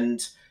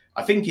 And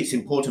I think it's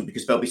important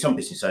because there'll be some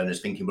business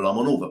owners thinking, well, I'm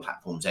on all the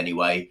platforms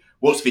anyway.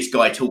 What's this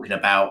guy talking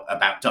about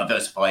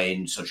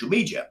diversifying social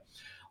media?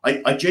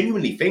 I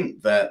genuinely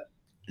think that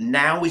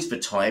now is the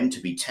time to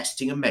be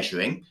testing and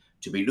measuring,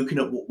 to be looking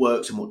at what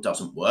works and what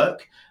doesn't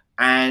work,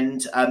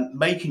 and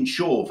making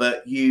sure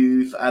that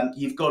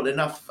you've got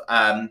enough,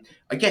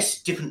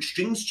 different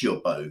strings to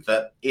your bow,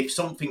 that if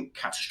something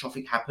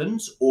catastrophic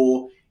happens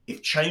or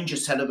if change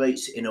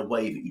accelerates in a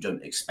way that you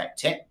don't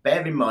expect it,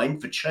 bear in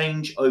mind for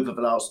change over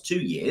the last 2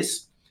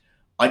 years,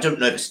 I don't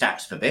know the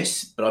stats for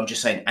this, but I'm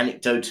just saying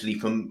anecdotally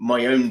from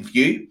my own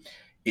view,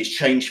 it's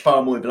changed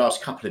far more in the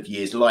last couple of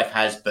years, life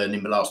has, than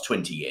in the last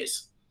 20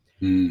 years.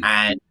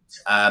 And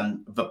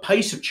the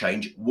pace of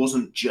change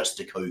wasn't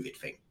just a COVID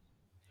thing.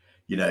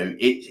 You know,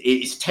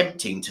 it's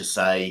tempting to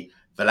say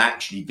that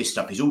actually this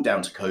stuff is all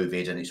down to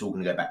COVID and it's all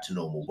going to go back to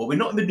normal. But we're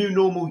not in the new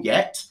normal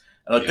yet.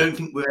 And I don't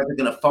think we're ever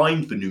going to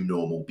find the new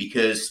normal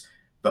because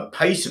the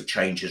pace of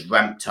change has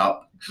ramped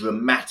up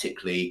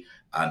dramatically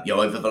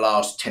over the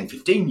last 10,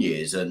 15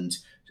 years. And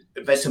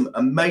there's some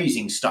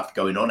amazing stuff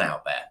going on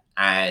out there.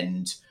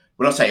 And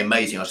when I say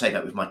amazing, I say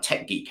that with my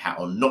tech geek hat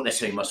on, not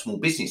necessarily my small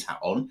business hat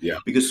on,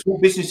 because small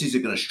businesses are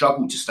going to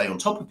struggle to stay on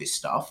top of this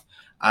stuff.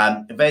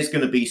 There's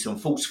going to be some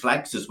false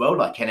flags as well,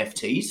 like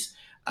NFTs.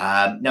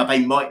 Now, they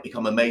might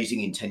become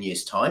amazing in 10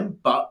 years' time,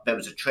 but there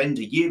was a trend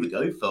a year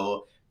ago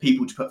for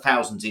people to put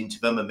thousands into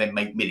them and then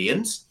make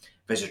millions.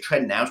 There's a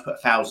trend now to put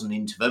 1,000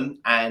 into them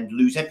and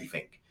lose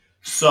everything.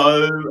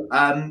 So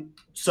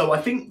I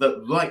think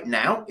that right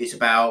now it's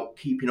about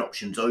keeping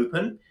options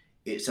open.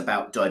 It's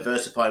about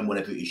diversifying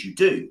whatever it is you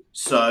do.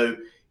 So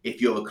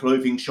if you're a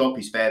clothing shop,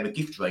 is there a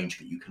gift range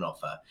that you can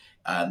offer?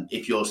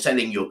 If you're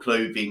selling your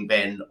clothing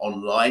then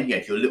online,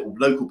 if you're a little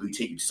local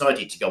boutique, you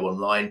decided to go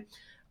online,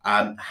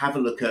 have a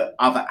look at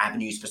other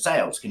avenues for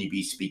sales. Can you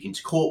be speaking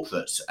to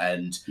corporates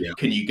and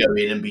can you go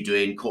in and be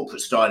doing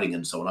corporate styling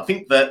and so on? I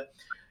think that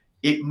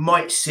it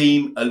might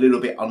seem a little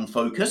bit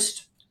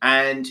unfocused,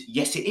 and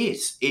yes, it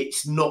is.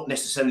 It's not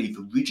necessarily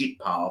the rigid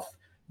path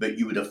that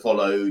you would have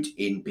followed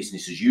in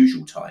business as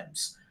usual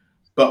times.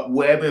 But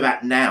where we're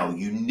at now,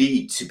 you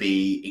need to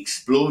be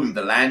exploring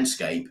the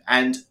landscape.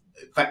 And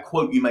that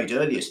quote you made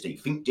earlier, Steve,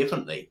 think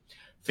differently.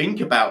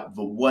 Think about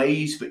the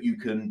ways that you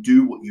can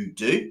do what you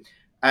do.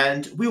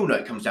 And we all know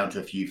it comes down to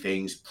a few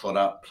things: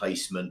 product,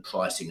 placement,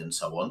 pricing, and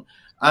so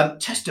on.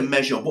 Test and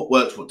measure what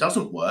works, what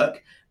doesn't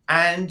work.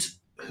 And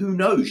who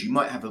knows, you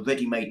might have a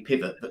ready-made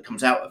pivot that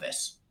comes out of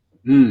this.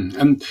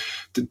 And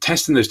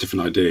testing those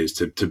different ideas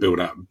to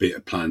build out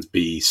plans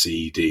B,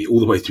 C, D,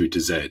 all the way through to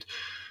Z.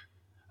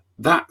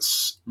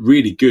 That's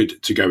really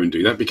good to go and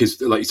do that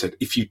because, like you said,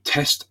 if you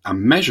test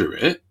and measure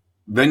it,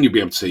 then you'll be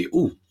able to see,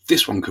 oh,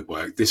 this one could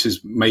work. This is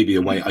maybe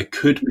a way I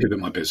could pivot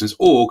my business,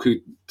 or could,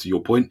 to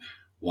your point,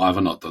 why have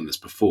I not done this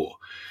before?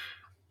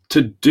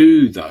 To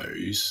do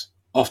those,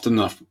 often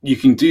enough, you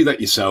can do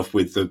that yourself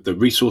with the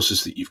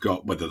resources that you've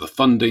got, whether the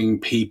funding,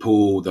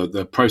 people,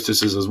 the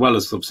processes, as well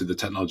as obviously the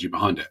technology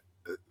behind it.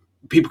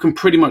 People can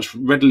pretty much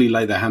readily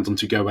lay their hands on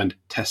to go and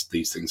test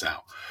these things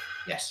out.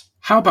 Yes.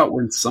 How about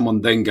when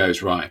someone then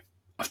goes, right,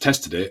 I've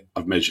tested it,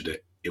 I've measured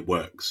it, it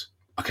works.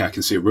 Okay, I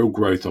can see a real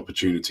growth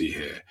opportunity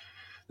here.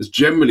 There's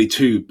generally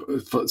two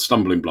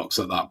stumbling blocks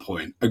at that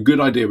point. A good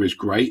idea is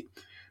great,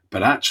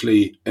 but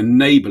actually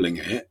enabling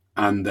it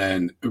and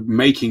then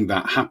making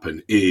that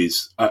happen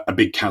is a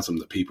big chasm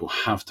that people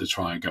have to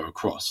try and go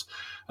across.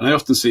 And I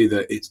often see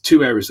that it's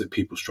two areas that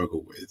people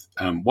struggle with.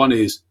 One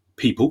is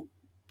people,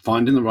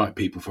 finding the right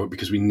people for it,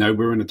 because we know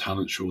we're in a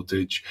talent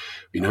shortage.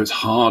 We know it's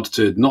hard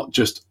to not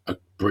just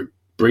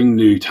bring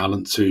new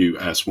talent to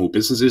small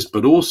businesses,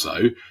 but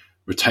also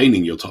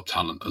retaining your top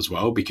talent as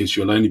well, because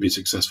you'll only be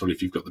successful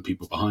if you've got the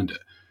people behind it.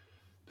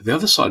 But the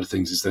other side of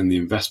things is then the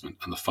investment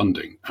and the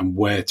funding and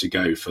where to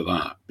go for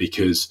that.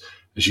 Because,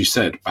 as you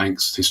said,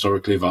 banks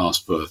historically have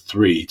asked for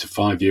 3 to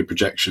 5 year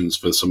projections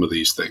for some of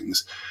these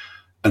things.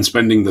 and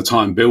spending the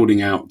time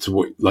building out to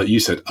what, like you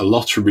said, a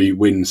lottery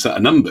win set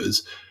of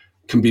numbers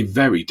can be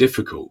very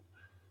difficult.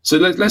 So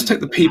let's take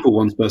the people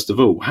ones first of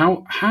all.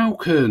 How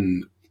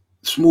can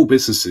small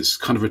businesses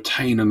kind of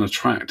retain and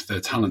attract their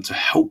talent to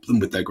help them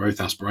with their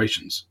growth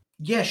aspirations?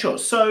 Yeah, sure.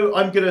 So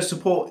I'm going to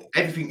support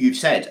everything you've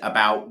said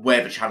about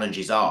where the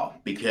challenges are,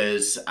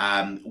 because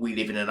we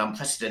live in an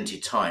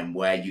unprecedented time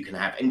where you can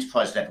have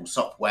enterprise level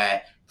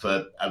software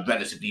for a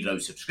relatively low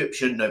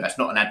subscription. No, that's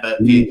not an advert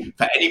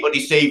for anybody,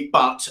 Steve,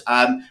 but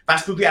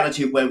that's the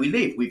reality of where we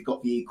live. We've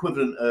got the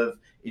equivalent of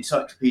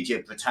Encyclopedia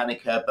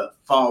Britannica, but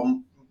far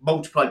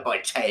multiplied by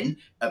 10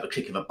 at the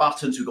click of a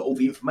button. So we've got all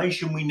the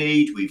information we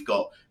need, we've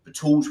got the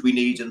tools we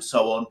need, and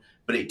so on.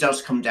 But it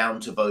does come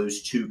down to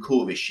those two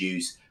core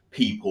issues: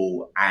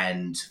 people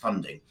and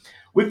funding.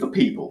 With the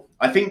people,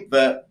 I think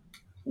that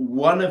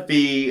one of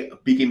the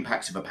big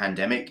impacts of a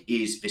pandemic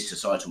is this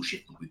societal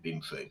shift that we've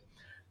been through.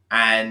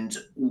 And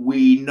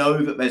we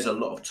know that there's a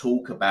lot of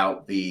talk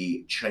about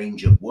the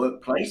change of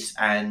workplace.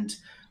 And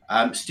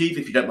Steve,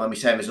 if you don't mind me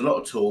saying, there's a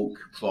lot of talk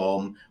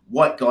from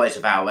white guys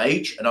of our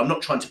age, and I'm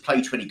not trying to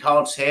play 20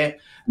 cards here.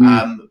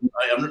 I'm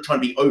not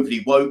trying to be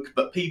overly woke,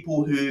 but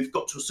people who've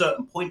got to a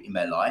certain point in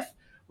their life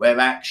where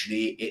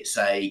actually it's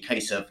a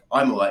case of,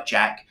 I'm all right,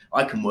 Jack,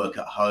 I can work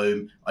at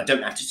home, I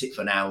don't have to sit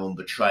for an hour on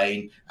the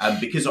train,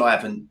 because I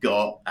haven't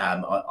got,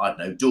 I don't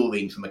know,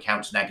 Doreen from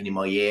accounts nagging in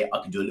my ear,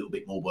 I can do a little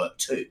bit more work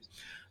too.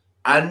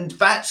 And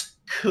that's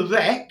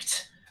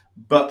correct,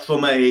 but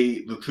from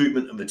a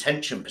recruitment and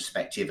retention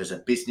perspective as a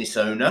business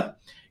owner,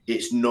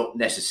 it's not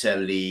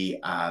necessarily,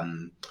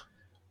 I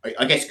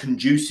guess,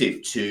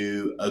 conducive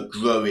to a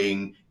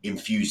growing,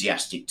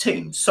 enthusiastic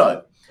team.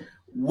 So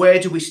where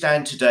do we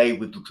stand today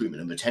with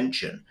recruitment and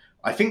retention?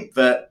 I think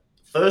that,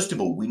 first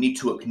of all, we need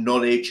to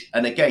acknowledge,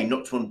 and again,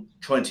 not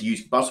trying to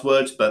use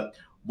buzzwords, but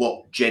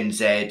what Gen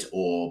Z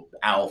or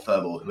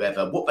Alpha or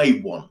whoever, what they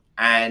want.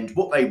 And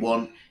what they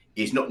want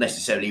is not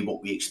necessarily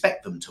what we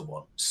expect them to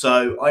want.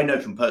 So I know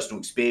from personal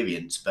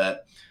experience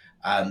that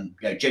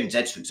Gen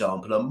Zs, for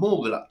example, are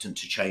more reluctant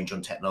to change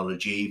on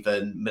technology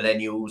than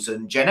millennials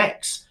and Gen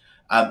X.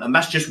 And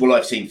that's just what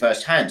I've seen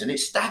firsthand. And it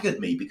staggered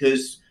me,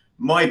 because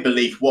my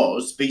belief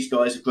was these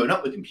guys have grown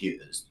up with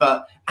computers.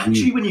 But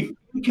actually, when you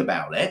think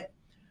about it,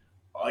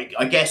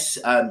 I guess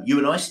you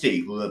and I,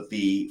 Steve, were of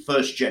the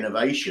first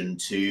generation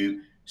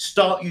to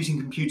start using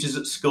computers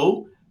at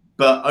school,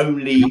 but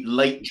only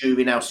late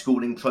during our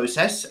schooling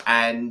process.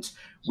 And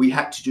we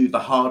had to do the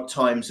hard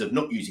times of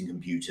not using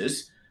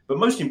computers. But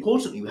most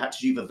importantly, we had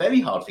to do the very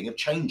hard thing of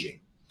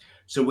changing.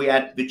 So we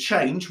had the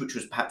change, which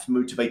was perhaps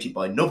motivated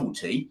by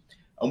novelty.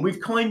 And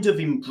we've kind of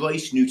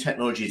embraced new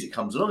technology as it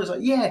comes along. It's like,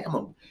 yeah, come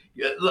on,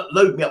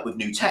 load me up with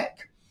new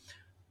tech.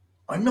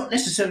 I'm not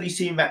necessarily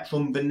seeing that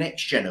from the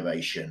next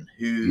generation,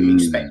 who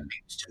expect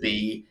things to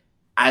be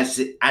as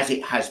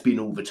it has been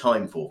all the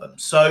time for them.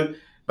 So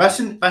first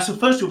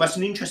of all, that's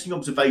an interesting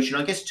observation,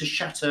 I guess, to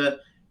shatter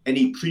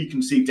any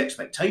preconceived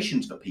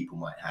expectations that people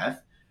might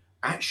have.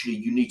 Actually,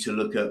 you need to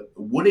look at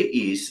what it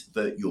is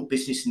that your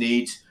business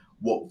needs,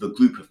 what the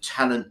group of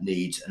talent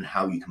needs, and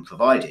how you can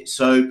provide it.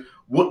 So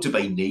what do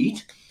they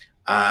need?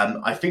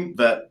 I think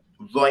that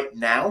right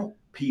now,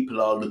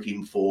 people are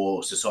looking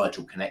for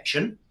societal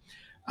connection.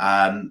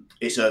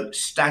 It's a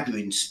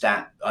staggering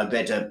stat. I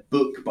read a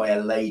book by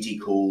a lady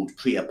called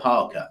Priya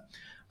Parker,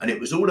 and it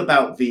was all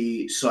about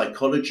the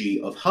psychology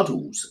of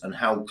huddles and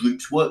how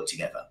groups work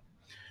together.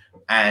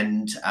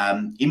 And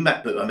in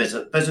that book,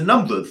 there's a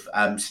number of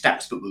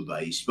stats that were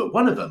raised, but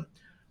one of them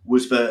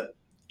was that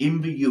in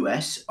the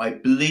US, I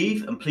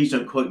believe, and please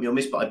don't quote me on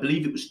this, but I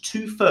believe it was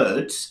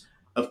 2/3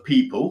 of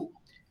people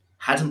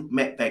hadn't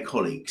met their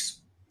colleagues.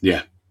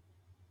 Yeah.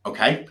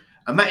 Okay.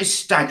 And that is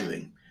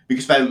staggering,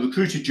 because they were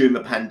recruited during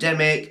the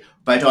pandemic.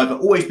 They'd either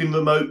always been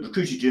remote,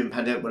 recruited during the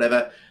pandemic,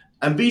 whatever.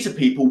 And these are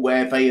people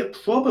where they are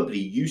probably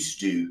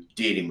used to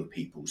dealing with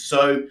people.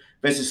 So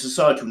there's a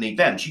societal need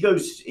there. And she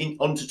goes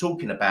on to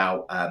talking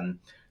about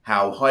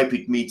how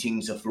hybrid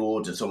meetings are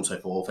flawed and so on and so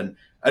forth.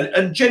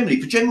 And generally,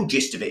 the general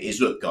gist of it is,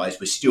 look, guys,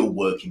 we're still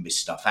working this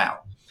stuff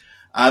out.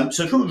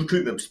 So from a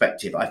recruitment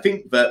perspective, I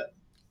think that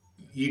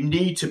you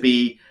need to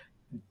be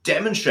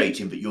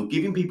demonstrating that you're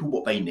giving people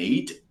what they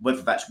need,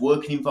 whether that's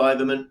working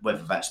environment,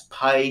 whether that's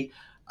pay.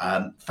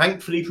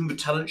 Thankfully, from the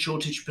talent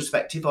shortage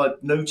perspective,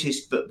 I've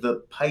noticed that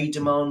the pay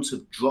demands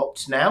have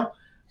dropped now.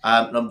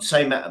 And I'm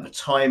saying that at the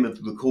time of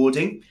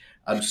recording.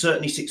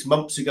 Certainly 6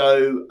 months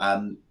ago,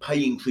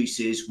 pay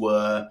increases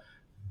were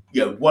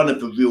one of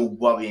the real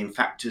worrying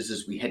factors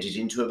as we headed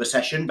into a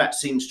recession. That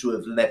seems to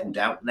have leveled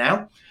out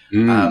now.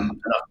 And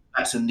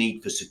that's a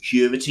need for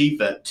security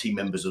that team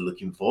members are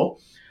looking for.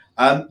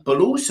 But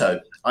also,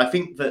 I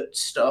think that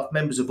staff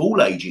members of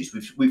all ages,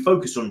 we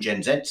focused on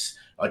Gen Zs.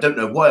 I don't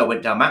know why I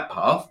went down that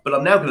path, but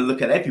I'm now going to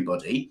look at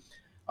everybody.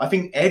 I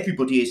think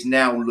everybody is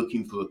now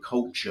looking for a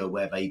culture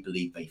where they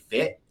believe they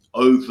fit,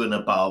 over and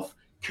above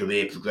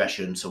career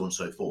progression, so on and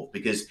so forth.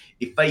 Because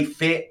if they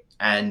fit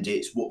and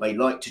it's what they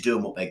like to do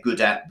and what they're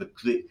good at,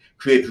 the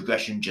career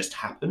progression just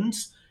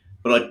happens.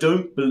 But I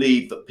don't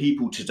believe that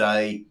people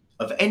today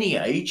of any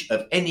age,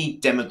 of any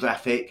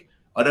demographic.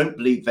 I don't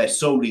believe they're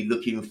solely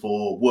looking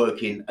for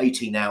working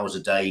 18 hours a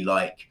day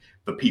like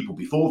the people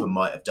before them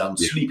might have done,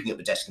 sleeping at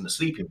the desk in a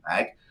sleeping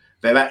bag.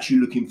 They're actually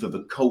looking for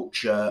the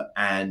culture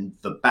and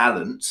the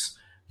balance.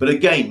 But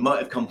again, might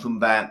have come from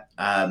that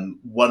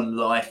one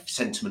life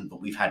sentiment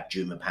that we've had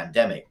during the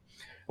pandemic.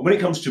 And when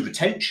it comes to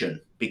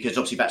retention, because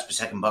obviously that's the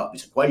second part of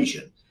this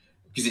equation,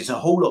 because it's a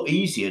whole lot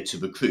easier to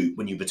recruit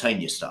when you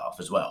retain your staff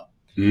as well.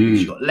 Because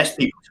you've got less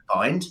people to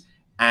find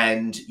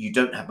and you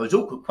don't have those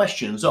awkward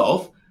questions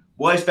of,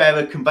 why is there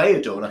a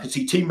conveyor door? And I can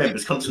see team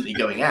members constantly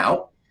going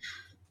out.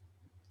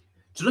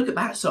 To look at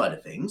that side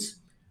of things,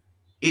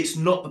 it's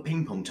not the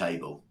ping pong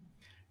table.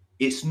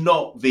 It's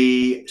not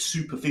the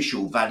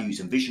superficial values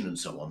and vision and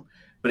so on,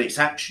 but it's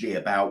actually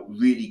about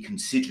really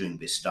considering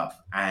this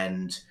stuff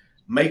and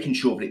making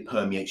sure that it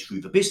permeates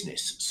through the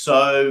business.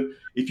 So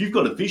if you've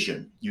got a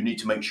vision, you need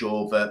to make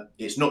sure that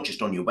it's not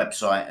just on your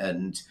website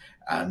and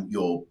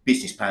your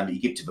business plan that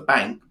you give to the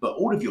bank, but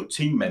all of your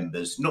team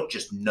members not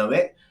just know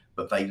it,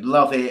 but they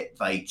love it.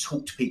 They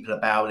talk to people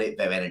about it.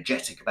 They're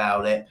energetic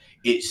about it.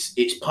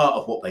 It's part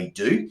of what they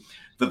do.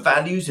 The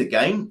values,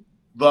 again,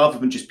 rather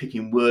than just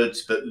picking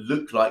words that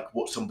look like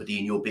what somebody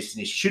in your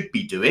business should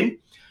be doing,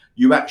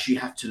 you actually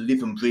have to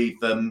live and breathe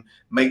them,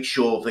 make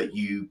sure that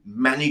you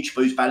manage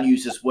those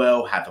values as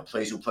well, have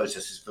appraisal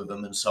processes for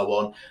them and so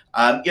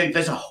on.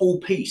 There's a whole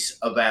piece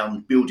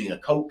around building a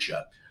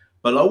culture.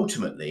 But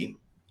ultimately,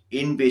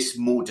 in this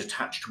more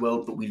detached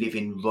world that we live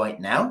in right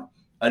now,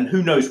 and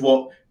who knows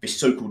what this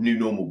so-called new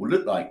normal will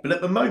look like, but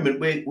at the moment,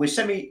 we're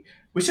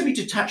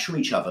semi-detached from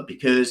each other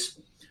because,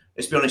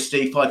 let's be honest,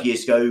 Steve, 5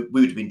 years ago,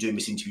 we would have been doing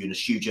this interview in a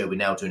studio. We're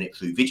now doing it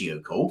through video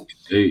call.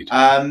 Indeed.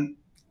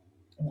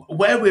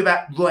 Where we're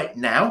at right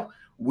now,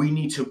 we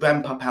need to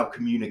ramp up our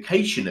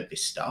communication of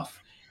this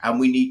stuff, and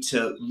we need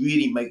to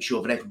really make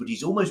sure that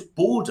everybody's almost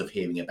bored of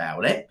hearing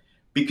about it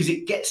because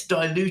it gets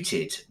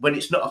diluted. When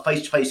it's not a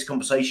face-to-face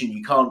conversation,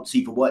 you can't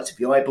see the whites of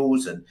your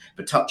eyeballs and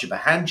the touch of a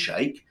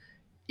handshake.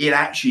 It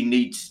actually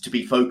needs to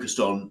be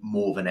focused on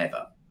more than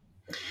ever.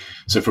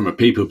 So from a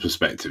people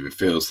perspective, it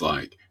feels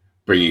like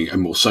bringing a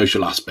more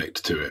social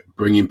aspect to it,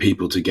 bringing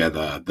people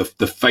together,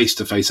 the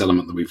face-to-face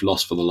element that we've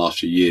lost for the last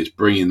few years,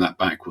 bringing that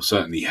back will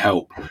certainly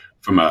help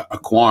from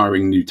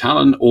acquiring new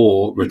talent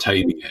or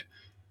retaining it.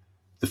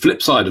 The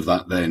flip side of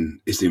that then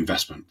is the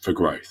investment for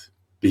growth.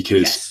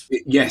 Because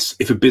yes,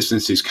 if a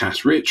business is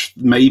cash rich,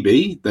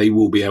 maybe they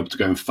will be able to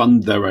go and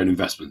fund their own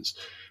investments.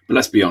 But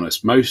let's be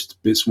honest, most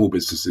small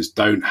businesses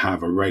don't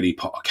have a ready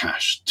pot of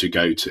cash to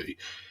go to.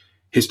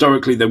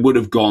 Historically, they would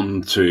have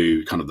gone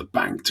to kind of the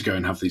bank to go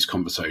and have these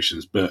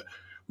conversations, but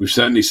we've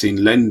certainly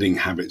seen lending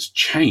habits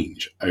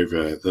change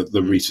over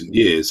the recent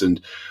years. And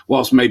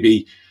whilst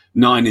maybe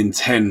 9 in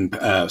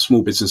 10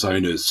 small business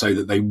owners say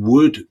that they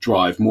would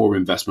drive more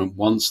investment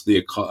once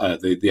the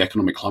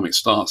economic climate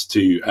starts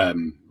to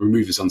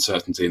remove its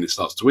uncertainty and it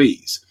starts to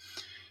ease,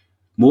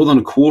 more than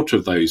a quarter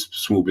of those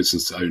small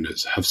business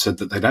owners have said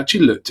that they'd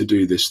actually look to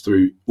do this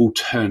through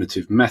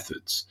alternative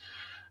methods.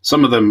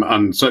 Some of them,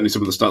 and certainly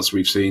some of the stats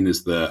we've seen,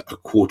 is that a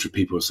quarter of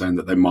people are saying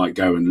that they might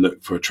go and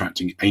look for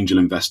attracting angel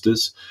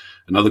investors.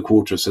 Another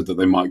quarter have said that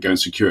they might go and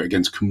secure it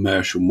against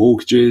commercial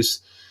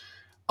mortgages.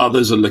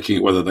 Others are looking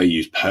at whether they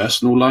use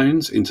personal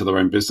loans into their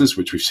own business,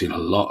 which we've seen a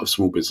lot of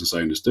small business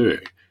owners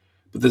doing.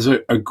 But there's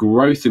a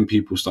growth in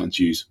people starting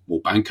to use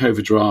more bank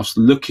overdrafts,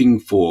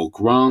 looking for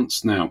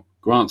grants. Now,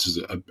 grants is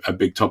a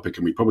big topic,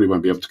 and we probably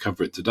won't be able to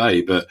cover it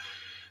today, but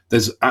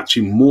there's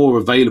actually more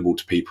available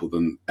to people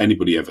than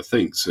anybody ever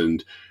thinks.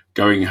 And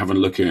going and having a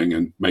look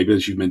and maybe,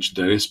 as you mentioned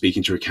earlier,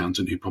 speaking to your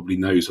accountant who probably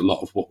knows a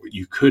lot of what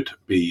you could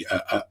be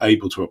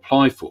able to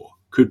apply for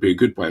could be a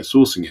good way of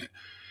sourcing it.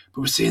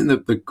 But we're seeing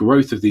the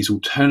growth of these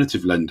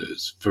alternative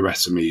lenders for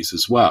SMEs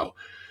as well.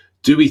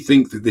 Do we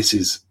think that this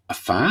is a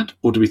fad,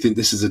 or do we think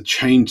this is a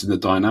change in the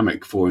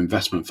dynamic for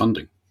investment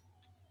funding?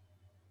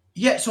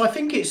 Yeah, so I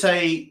think it's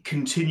a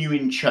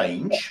continuing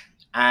change.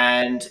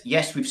 And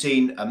yes, we've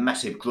seen a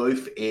massive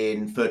growth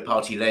in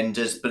third-party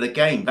lenders. But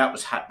again, that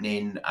was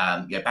happening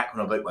back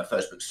when I wrote my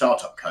first book,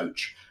 Startup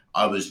Coach.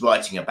 I was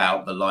writing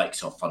about the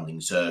likes of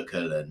Funding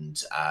Circle and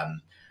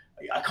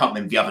I can't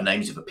remember the other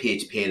names of a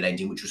peer-to-peer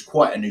lending, which was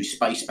quite a new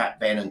space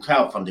back then. And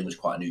crowdfunding was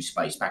quite a new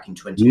space back in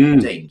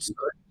 2015.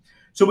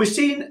 So we're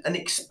seeing an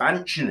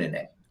expansion in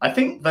it. I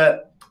think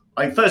that,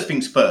 first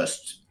things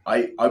first,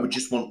 I would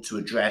just want to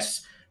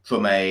address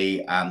from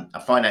a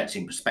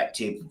financing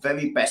perspective, the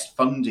very best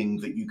funding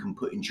that you can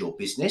put into your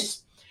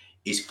business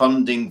is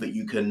funding that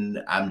you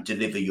can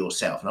deliver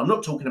yourself. And I'm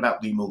not talking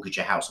about remortgage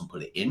your house and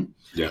put it in.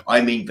 Yeah.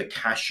 I mean the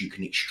cash you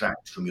can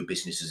extract from your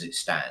business as it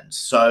stands.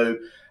 So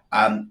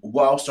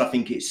whilst I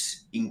think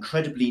it's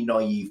incredibly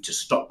naive to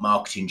stop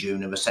marketing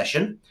during a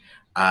recession,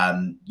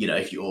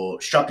 if you're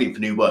struggling for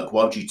new work,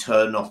 why would you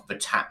turn off the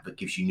tap that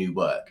gives you new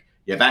work?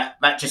 Yeah,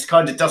 that just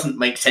kind of doesn't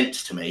make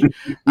sense to me.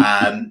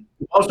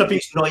 Whilst I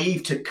think it's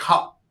naive to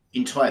cut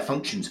entire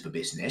functions of a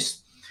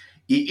business,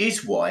 it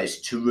is wise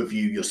to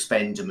review your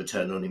spend and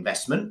return on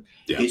investment.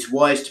 Yeah. It's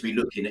wise to be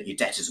looking at your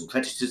debtors and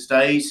creditors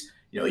days.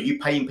 Are you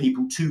paying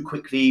people too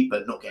quickly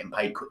but not getting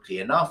paid quickly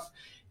enough?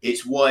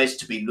 It's wise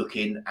to be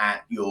looking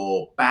at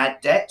your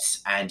bad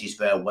debts, and is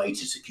there a way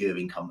to secure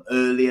income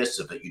earlier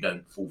so that you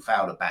don't fall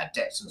foul of bad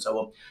debts and so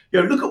on.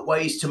 Look at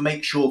ways to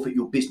make sure that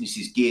your business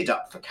is geared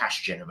up for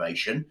cash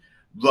generation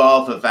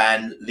rather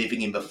than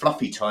living in the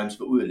fluffy times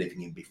that we were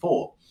living in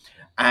before.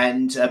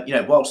 And,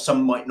 while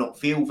some might not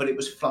feel that it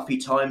was fluffy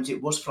times,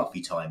 it was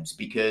fluffy times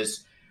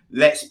because,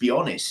 let's be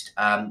honest,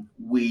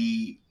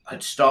 we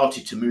had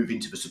started to move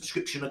into the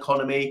subscription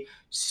economy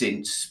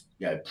since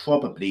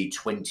probably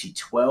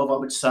 2012, I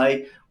would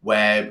say,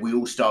 where we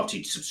all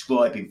started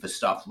subscribing for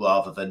stuff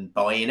rather than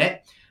buying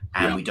it.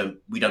 And we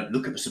don't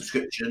look at the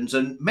subscriptions.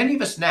 And many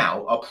of us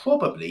now are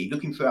probably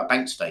looking through our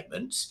bank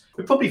statements.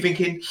 We're probably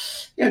thinking,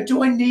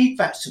 do I need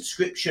that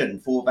subscription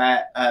for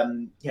that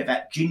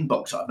that gin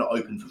box that I've not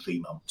opened for 3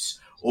 months?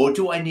 Or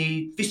do I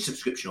need this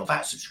subscription or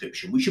that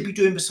subscription? We should be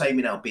doing the same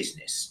in our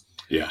business.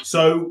 Yeah.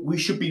 So we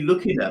should be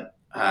looking at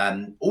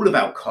all of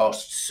our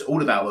costs,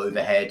 all of our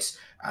overheads,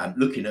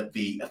 looking at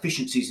the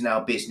efficiencies in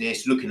our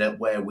business, looking at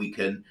where we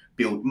can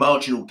build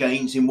marginal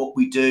gains in what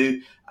we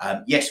do.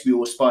 Yes, we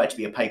all aspire to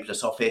be a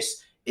paperless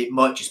office. It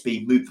might just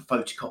be move the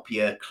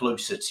photocopier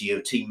closer to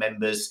your team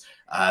members.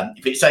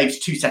 If it saves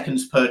 2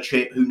 seconds per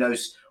trip, who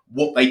knows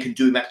what they can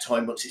do in that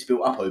time once it's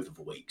built up over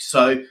the week.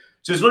 So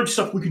there's loads of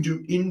stuff we can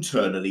do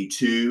internally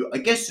to, I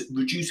guess,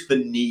 reduce the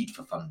need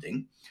for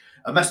funding.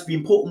 And that's the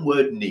important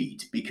word,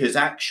 need, because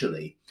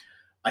actually,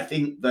 I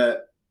think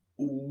that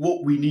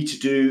what we need to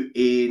do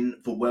in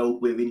the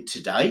world we're in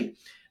today,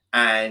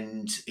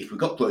 and if we've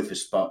got growth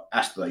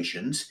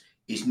aspirations,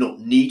 is not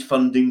need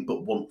funding,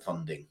 but want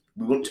funding.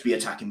 We want to be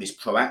attacking this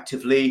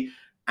proactively,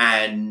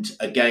 and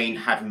again,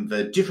 having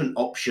the different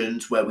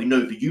options where we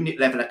know the unit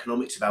level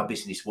economics of our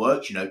business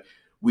works.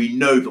 We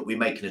know that we're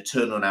making a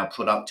turn on our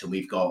product and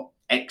we've got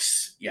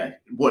X,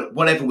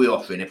 whatever we're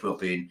offering. If we're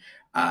offering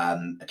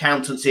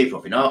accountancy, if we're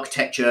offering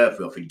architecture, if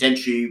we're offering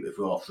dentistry, if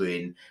we're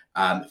offering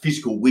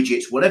physical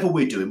widgets, whatever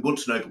we're doing, we want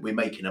to know that we're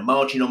making a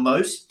margin on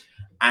those,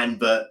 and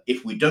that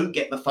if we don't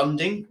get the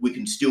funding, we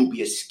can still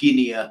be a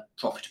skinnier,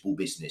 profitable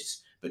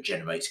business that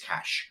generates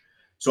cash.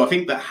 So I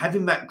think that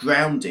having that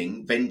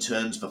grounding then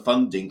turns the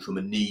funding from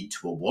a need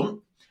to a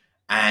want.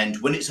 And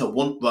when it's a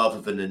want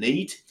rather than a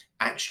need,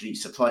 actually,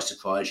 surprise,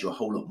 surprise, you're a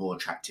whole lot more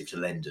attractive to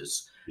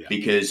lenders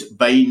because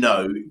they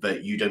know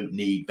that you don't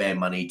need their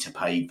money to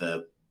pay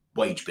the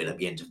wage bill at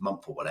the end of the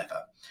month or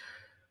whatever.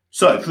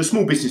 So for a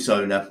small business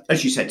owner,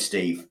 as you said,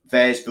 Steve,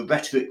 there's the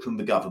rhetoric from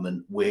the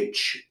government,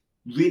 which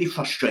really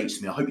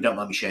frustrates me. I hope you don't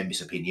mind me sharing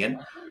this opinion,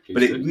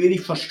 but it really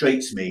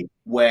frustrates me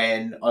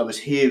when I was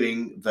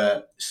hearing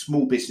that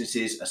small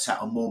businesses are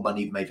sat on more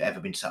money than they've ever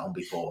been sat on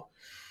before,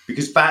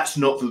 because that's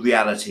not the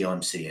reality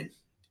I'm seeing.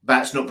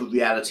 That's not the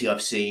reality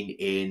I've seen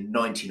in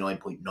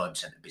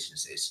 99.9% of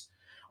businesses.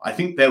 I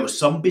think there were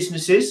some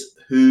businesses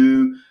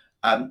who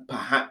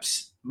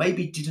perhaps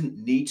maybe didn't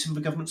need some of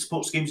the government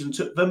support schemes and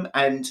took them,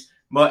 and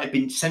might have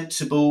been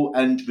sensible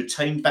and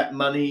retained that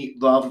money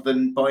rather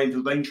than buying the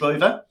Range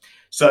Rover.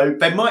 So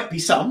there might be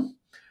some,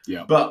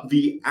 but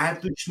the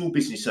average small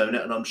business owner,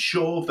 and I'm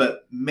sure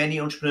that many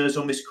entrepreneurs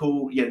on this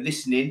call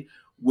listening,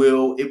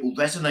 it will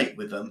resonate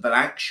with them that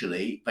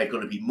actually they've got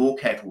to be more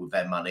careful with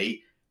their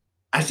money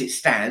as it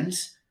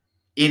stands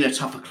in a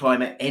tougher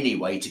climate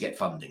anyway to get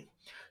funding.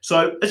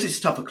 So as it's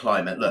a tougher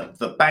climate, look,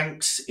 the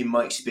banks, in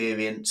my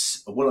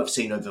experience, what I've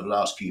seen over the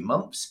last few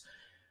months,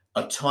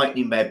 are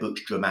tightening their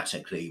books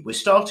dramatically. We're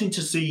starting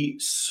to see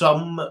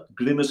some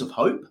glimmers of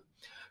hope.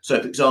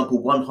 So, for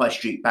example, one high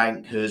street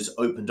bank has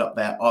opened up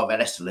their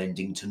RLS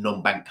lending to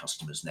non-bank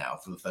customers now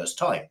for the first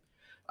time.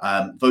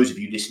 Those of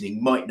you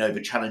listening might know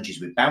the challenges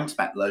with bounce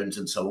back loans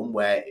and so on,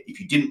 where if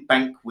you didn't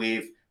bank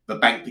with the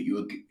bank that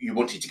you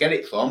wanted to get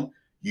it from,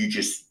 you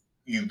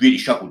really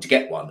struggled to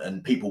get one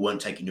and people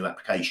weren't taking new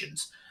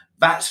applications.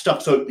 That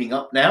stuff's opening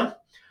up now,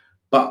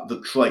 but the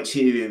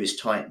criteria is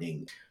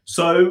tightening.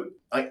 So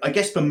I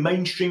guess for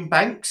mainstream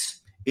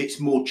banks, it's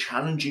more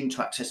challenging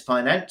to access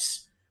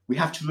finance. We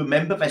have to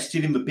remember they're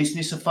still in the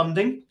business of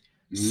funding.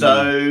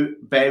 So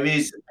there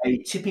is a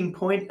tipping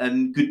point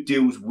and good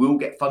deals will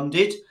get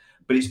funded,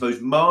 but it's those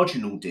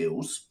marginal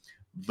deals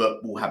that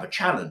will have a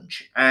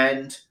challenge.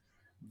 And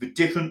the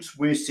difference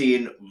we're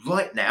seeing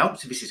right now,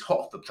 so this is hot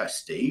off the press,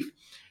 Steve,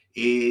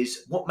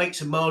 is what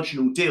makes a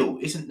marginal deal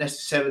isn't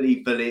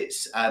necessarily that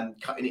it's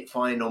cutting it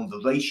fine on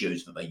the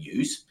ratios that they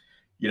use.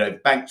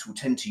 Banks will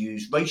tend to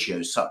use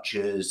ratios such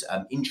as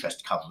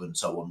interest cover and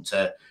so on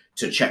to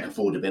check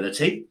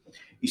affordability.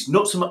 It's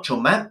not so much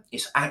on that,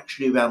 it's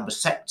actually around the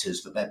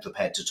sectors that they're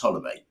prepared to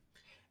tolerate.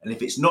 And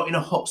if it's not in a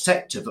hot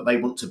sector that they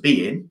want to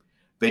be in,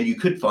 then you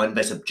could find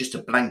there's just a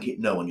blanket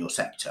no on your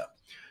sector.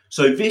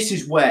 So this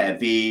is where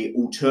the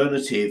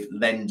alternative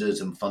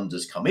lenders and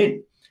funders come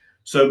in.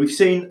 So we've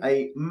seen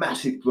a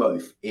massive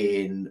growth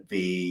in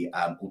the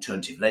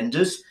alternative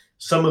lenders.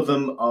 Some of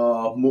them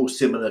are more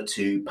similar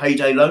to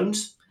payday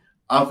loans.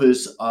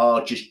 Others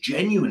are just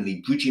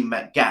genuinely bridging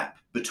that gap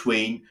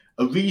between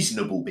a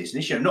reasonable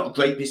business, not a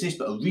great business,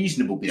 but a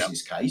reasonable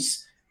business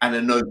case, and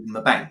a no from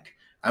the bank.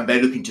 and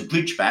they're looking to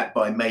bridge that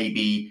by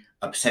maybe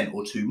 1%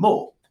 or 2%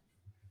 more.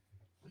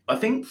 I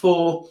think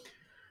for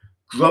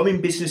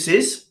growing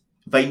businesses,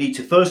 they need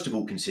to first of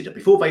all consider,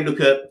 before they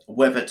look at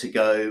whether to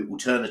go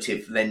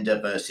alternative lender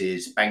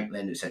versus bank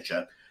lender,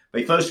 etc.,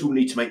 they first of all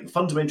need to make the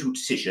fundamental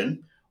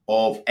decision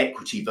of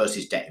equity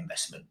versus debt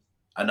investment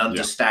and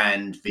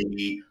understand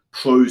the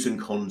pros and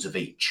cons of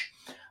each.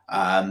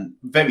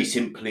 Very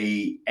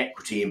simply,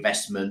 equity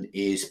investment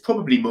is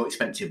probably more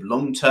expensive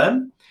long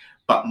term,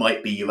 but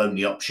might be your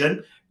only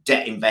option.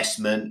 Debt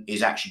investment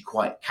is actually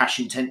quite cash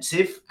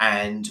intensive,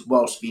 and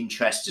whilst the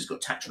interest has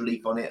got tax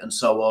relief on it and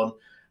so on,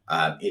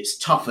 it's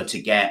tougher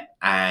to get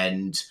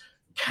and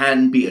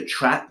can be a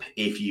trap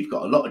if you've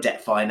got a lot of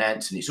debt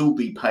finance and it's all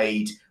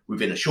repaid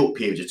within a short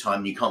period of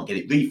time, you can't get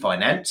it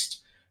refinanced.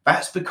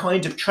 That's the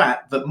kind of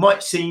trap that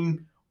might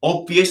seem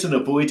obvious and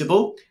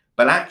avoidable,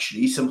 but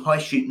actually some high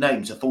street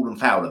names have fallen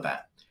foul of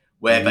that,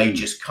 where they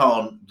just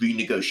can't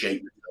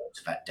renegotiate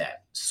that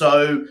debt.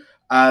 So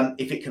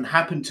if it can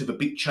happen to the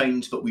big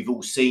chains that we've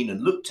all seen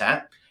and looked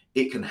at,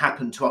 it can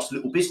happen to us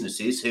little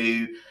businesses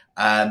who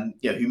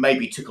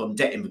maybe took on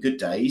debt in the good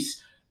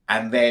days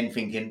and then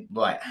thinking,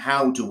 right,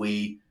 how do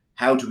we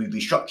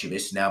restructure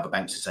this now the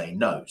banks are saying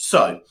no?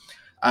 So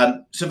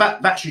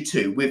that's your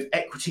two. With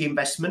equity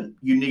investment,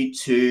 you need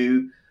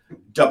to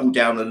double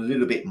down a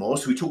little bit more.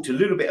 So we talked a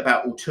little bit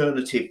about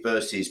alternative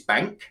versus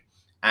bank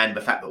and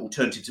the fact that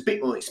alternative's a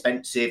bit more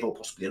expensive or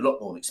possibly a lot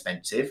more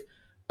expensive.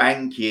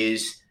 Bank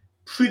is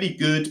pretty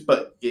good,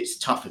 but it's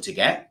tougher to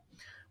get.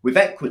 With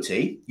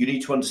equity, you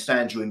need to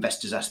understand your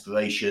investors'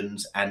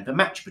 aspirations and the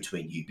match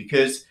between you,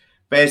 because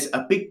there's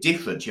a big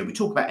difference. We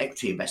talk about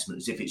equity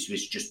investment as if it's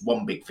just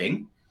one big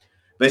thing.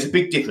 There's a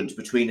big difference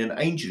between an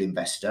angel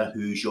investor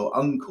who's your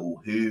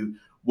uncle, who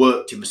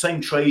worked in the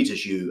same trade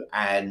as you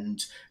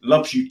and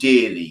loves you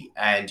dearly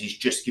and is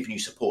just giving you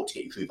support to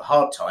get you through the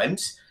hard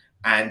times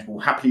and will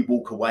happily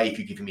walk away if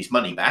you give him his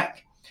money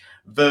back,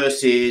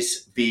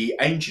 versus the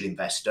angel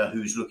investor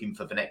who's looking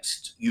for the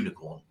next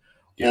unicorn.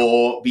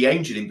 Or the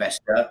angel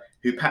investor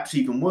who, perhaps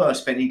even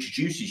worse, then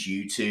introduces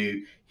you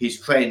to his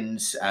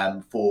friends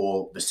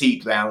for the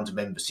seed round and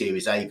then the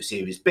Series A, the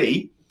Series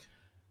B.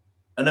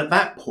 And at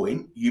that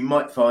point, you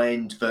might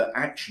find that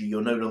actually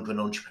you're no longer an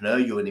entrepreneur,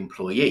 you're an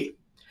employee.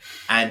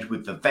 And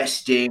with the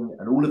vesting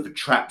and all of the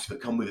traps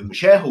that come within the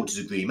shareholders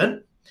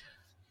agreement,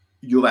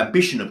 your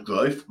ambition of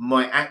growth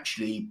might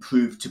actually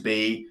prove to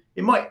be,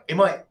 it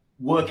might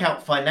work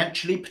out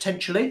financially,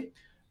 potentially,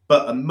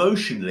 but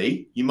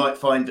emotionally, you might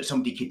find that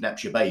somebody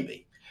kidnaps your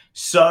baby.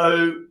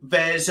 So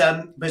there's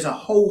a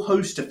whole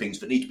host of things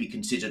that need to be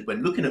considered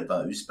when looking at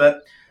those.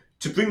 But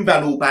to bring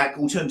that all back,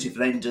 alternative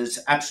lenders,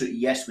 absolutely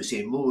yes, we're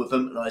seeing more of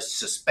them, and I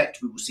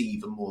suspect we will see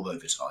even more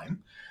over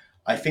time.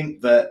 I think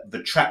that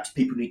the traps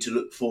people need to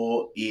look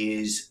for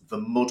is the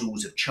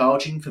models of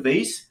charging for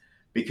these,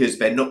 because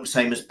they're not the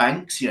same as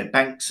banks.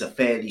 Banks are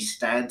fairly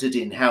standard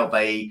in how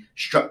they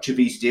structure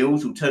these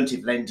deals.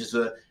 Alternative lenders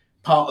are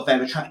part of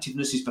their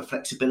attractiveness is the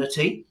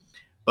flexibility,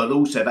 but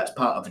also that's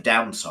part of the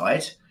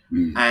downside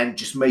and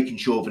just making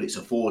sure that it's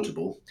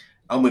affordable.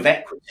 And with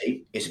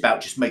equity, it's about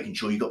just making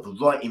sure you've got the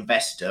right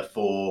investor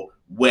for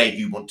where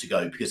you want to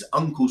go, because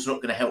uncle's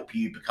not going to help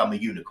you become a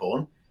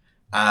unicorn,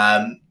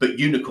 but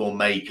unicorn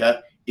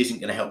maker isn't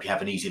going to help you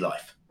have an easy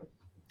life.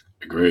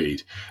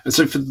 Agreed. And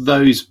so for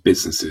those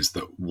businesses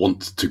that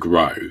want to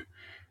grow,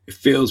 it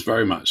feels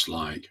very much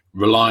like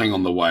relying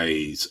on the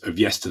ways of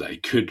yesterday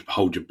could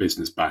hold your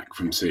business back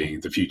from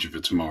seeing the future for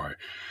tomorrow.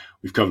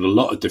 We've covered a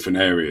lot of different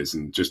areas,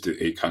 and just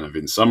it kind of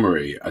in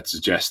summary, I'd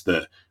suggest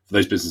that for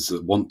those businesses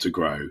that want to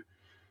grow,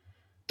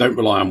 don't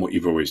rely on what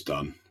you've always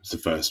done. It's the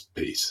first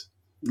piece.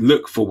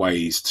 Look for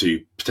ways to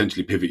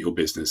potentially pivot your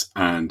business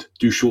and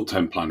do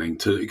short-term planning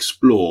to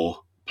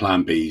explore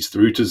plan Bs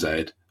through to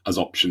Z as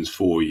options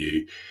for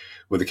you,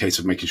 with a case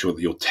of making sure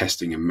that you're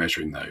testing and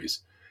measuring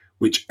those.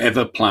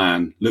 Whichever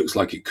plan looks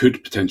like it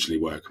could potentially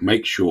work,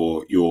 make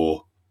sure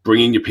you're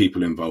bringing your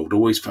people involved.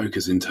 Always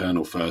focus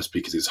internal first,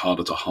 because it's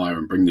harder to hire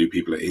and bring new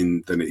people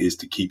in than it is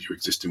to keep your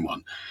existing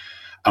one.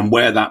 And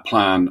where that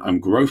plan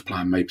and growth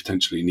plan may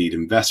potentially need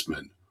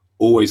investment,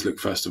 always look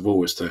first of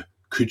all as to,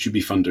 could you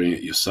be funding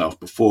it yourself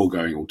before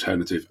going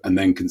alternative, and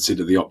then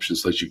consider the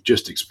options that you've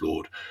just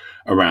explored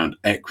around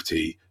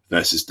equity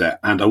versus debt,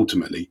 and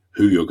ultimately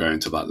who you're going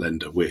to that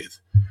lender with.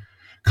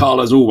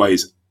 Carl, as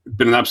always,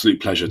 been an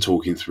absolute pleasure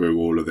talking through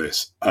all of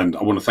this. And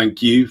I want to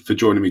thank you for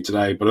joining me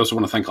today, but I also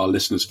want to thank our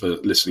listeners for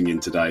listening in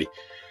today.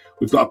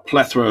 We've got a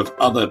plethora of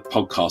other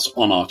podcasts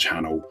on our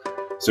channel.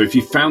 So if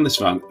you found this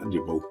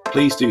valuable,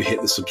 please do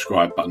hit the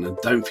subscribe button, and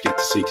don't forget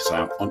to seek us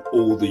out on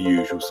all the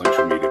usual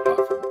social media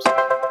platforms.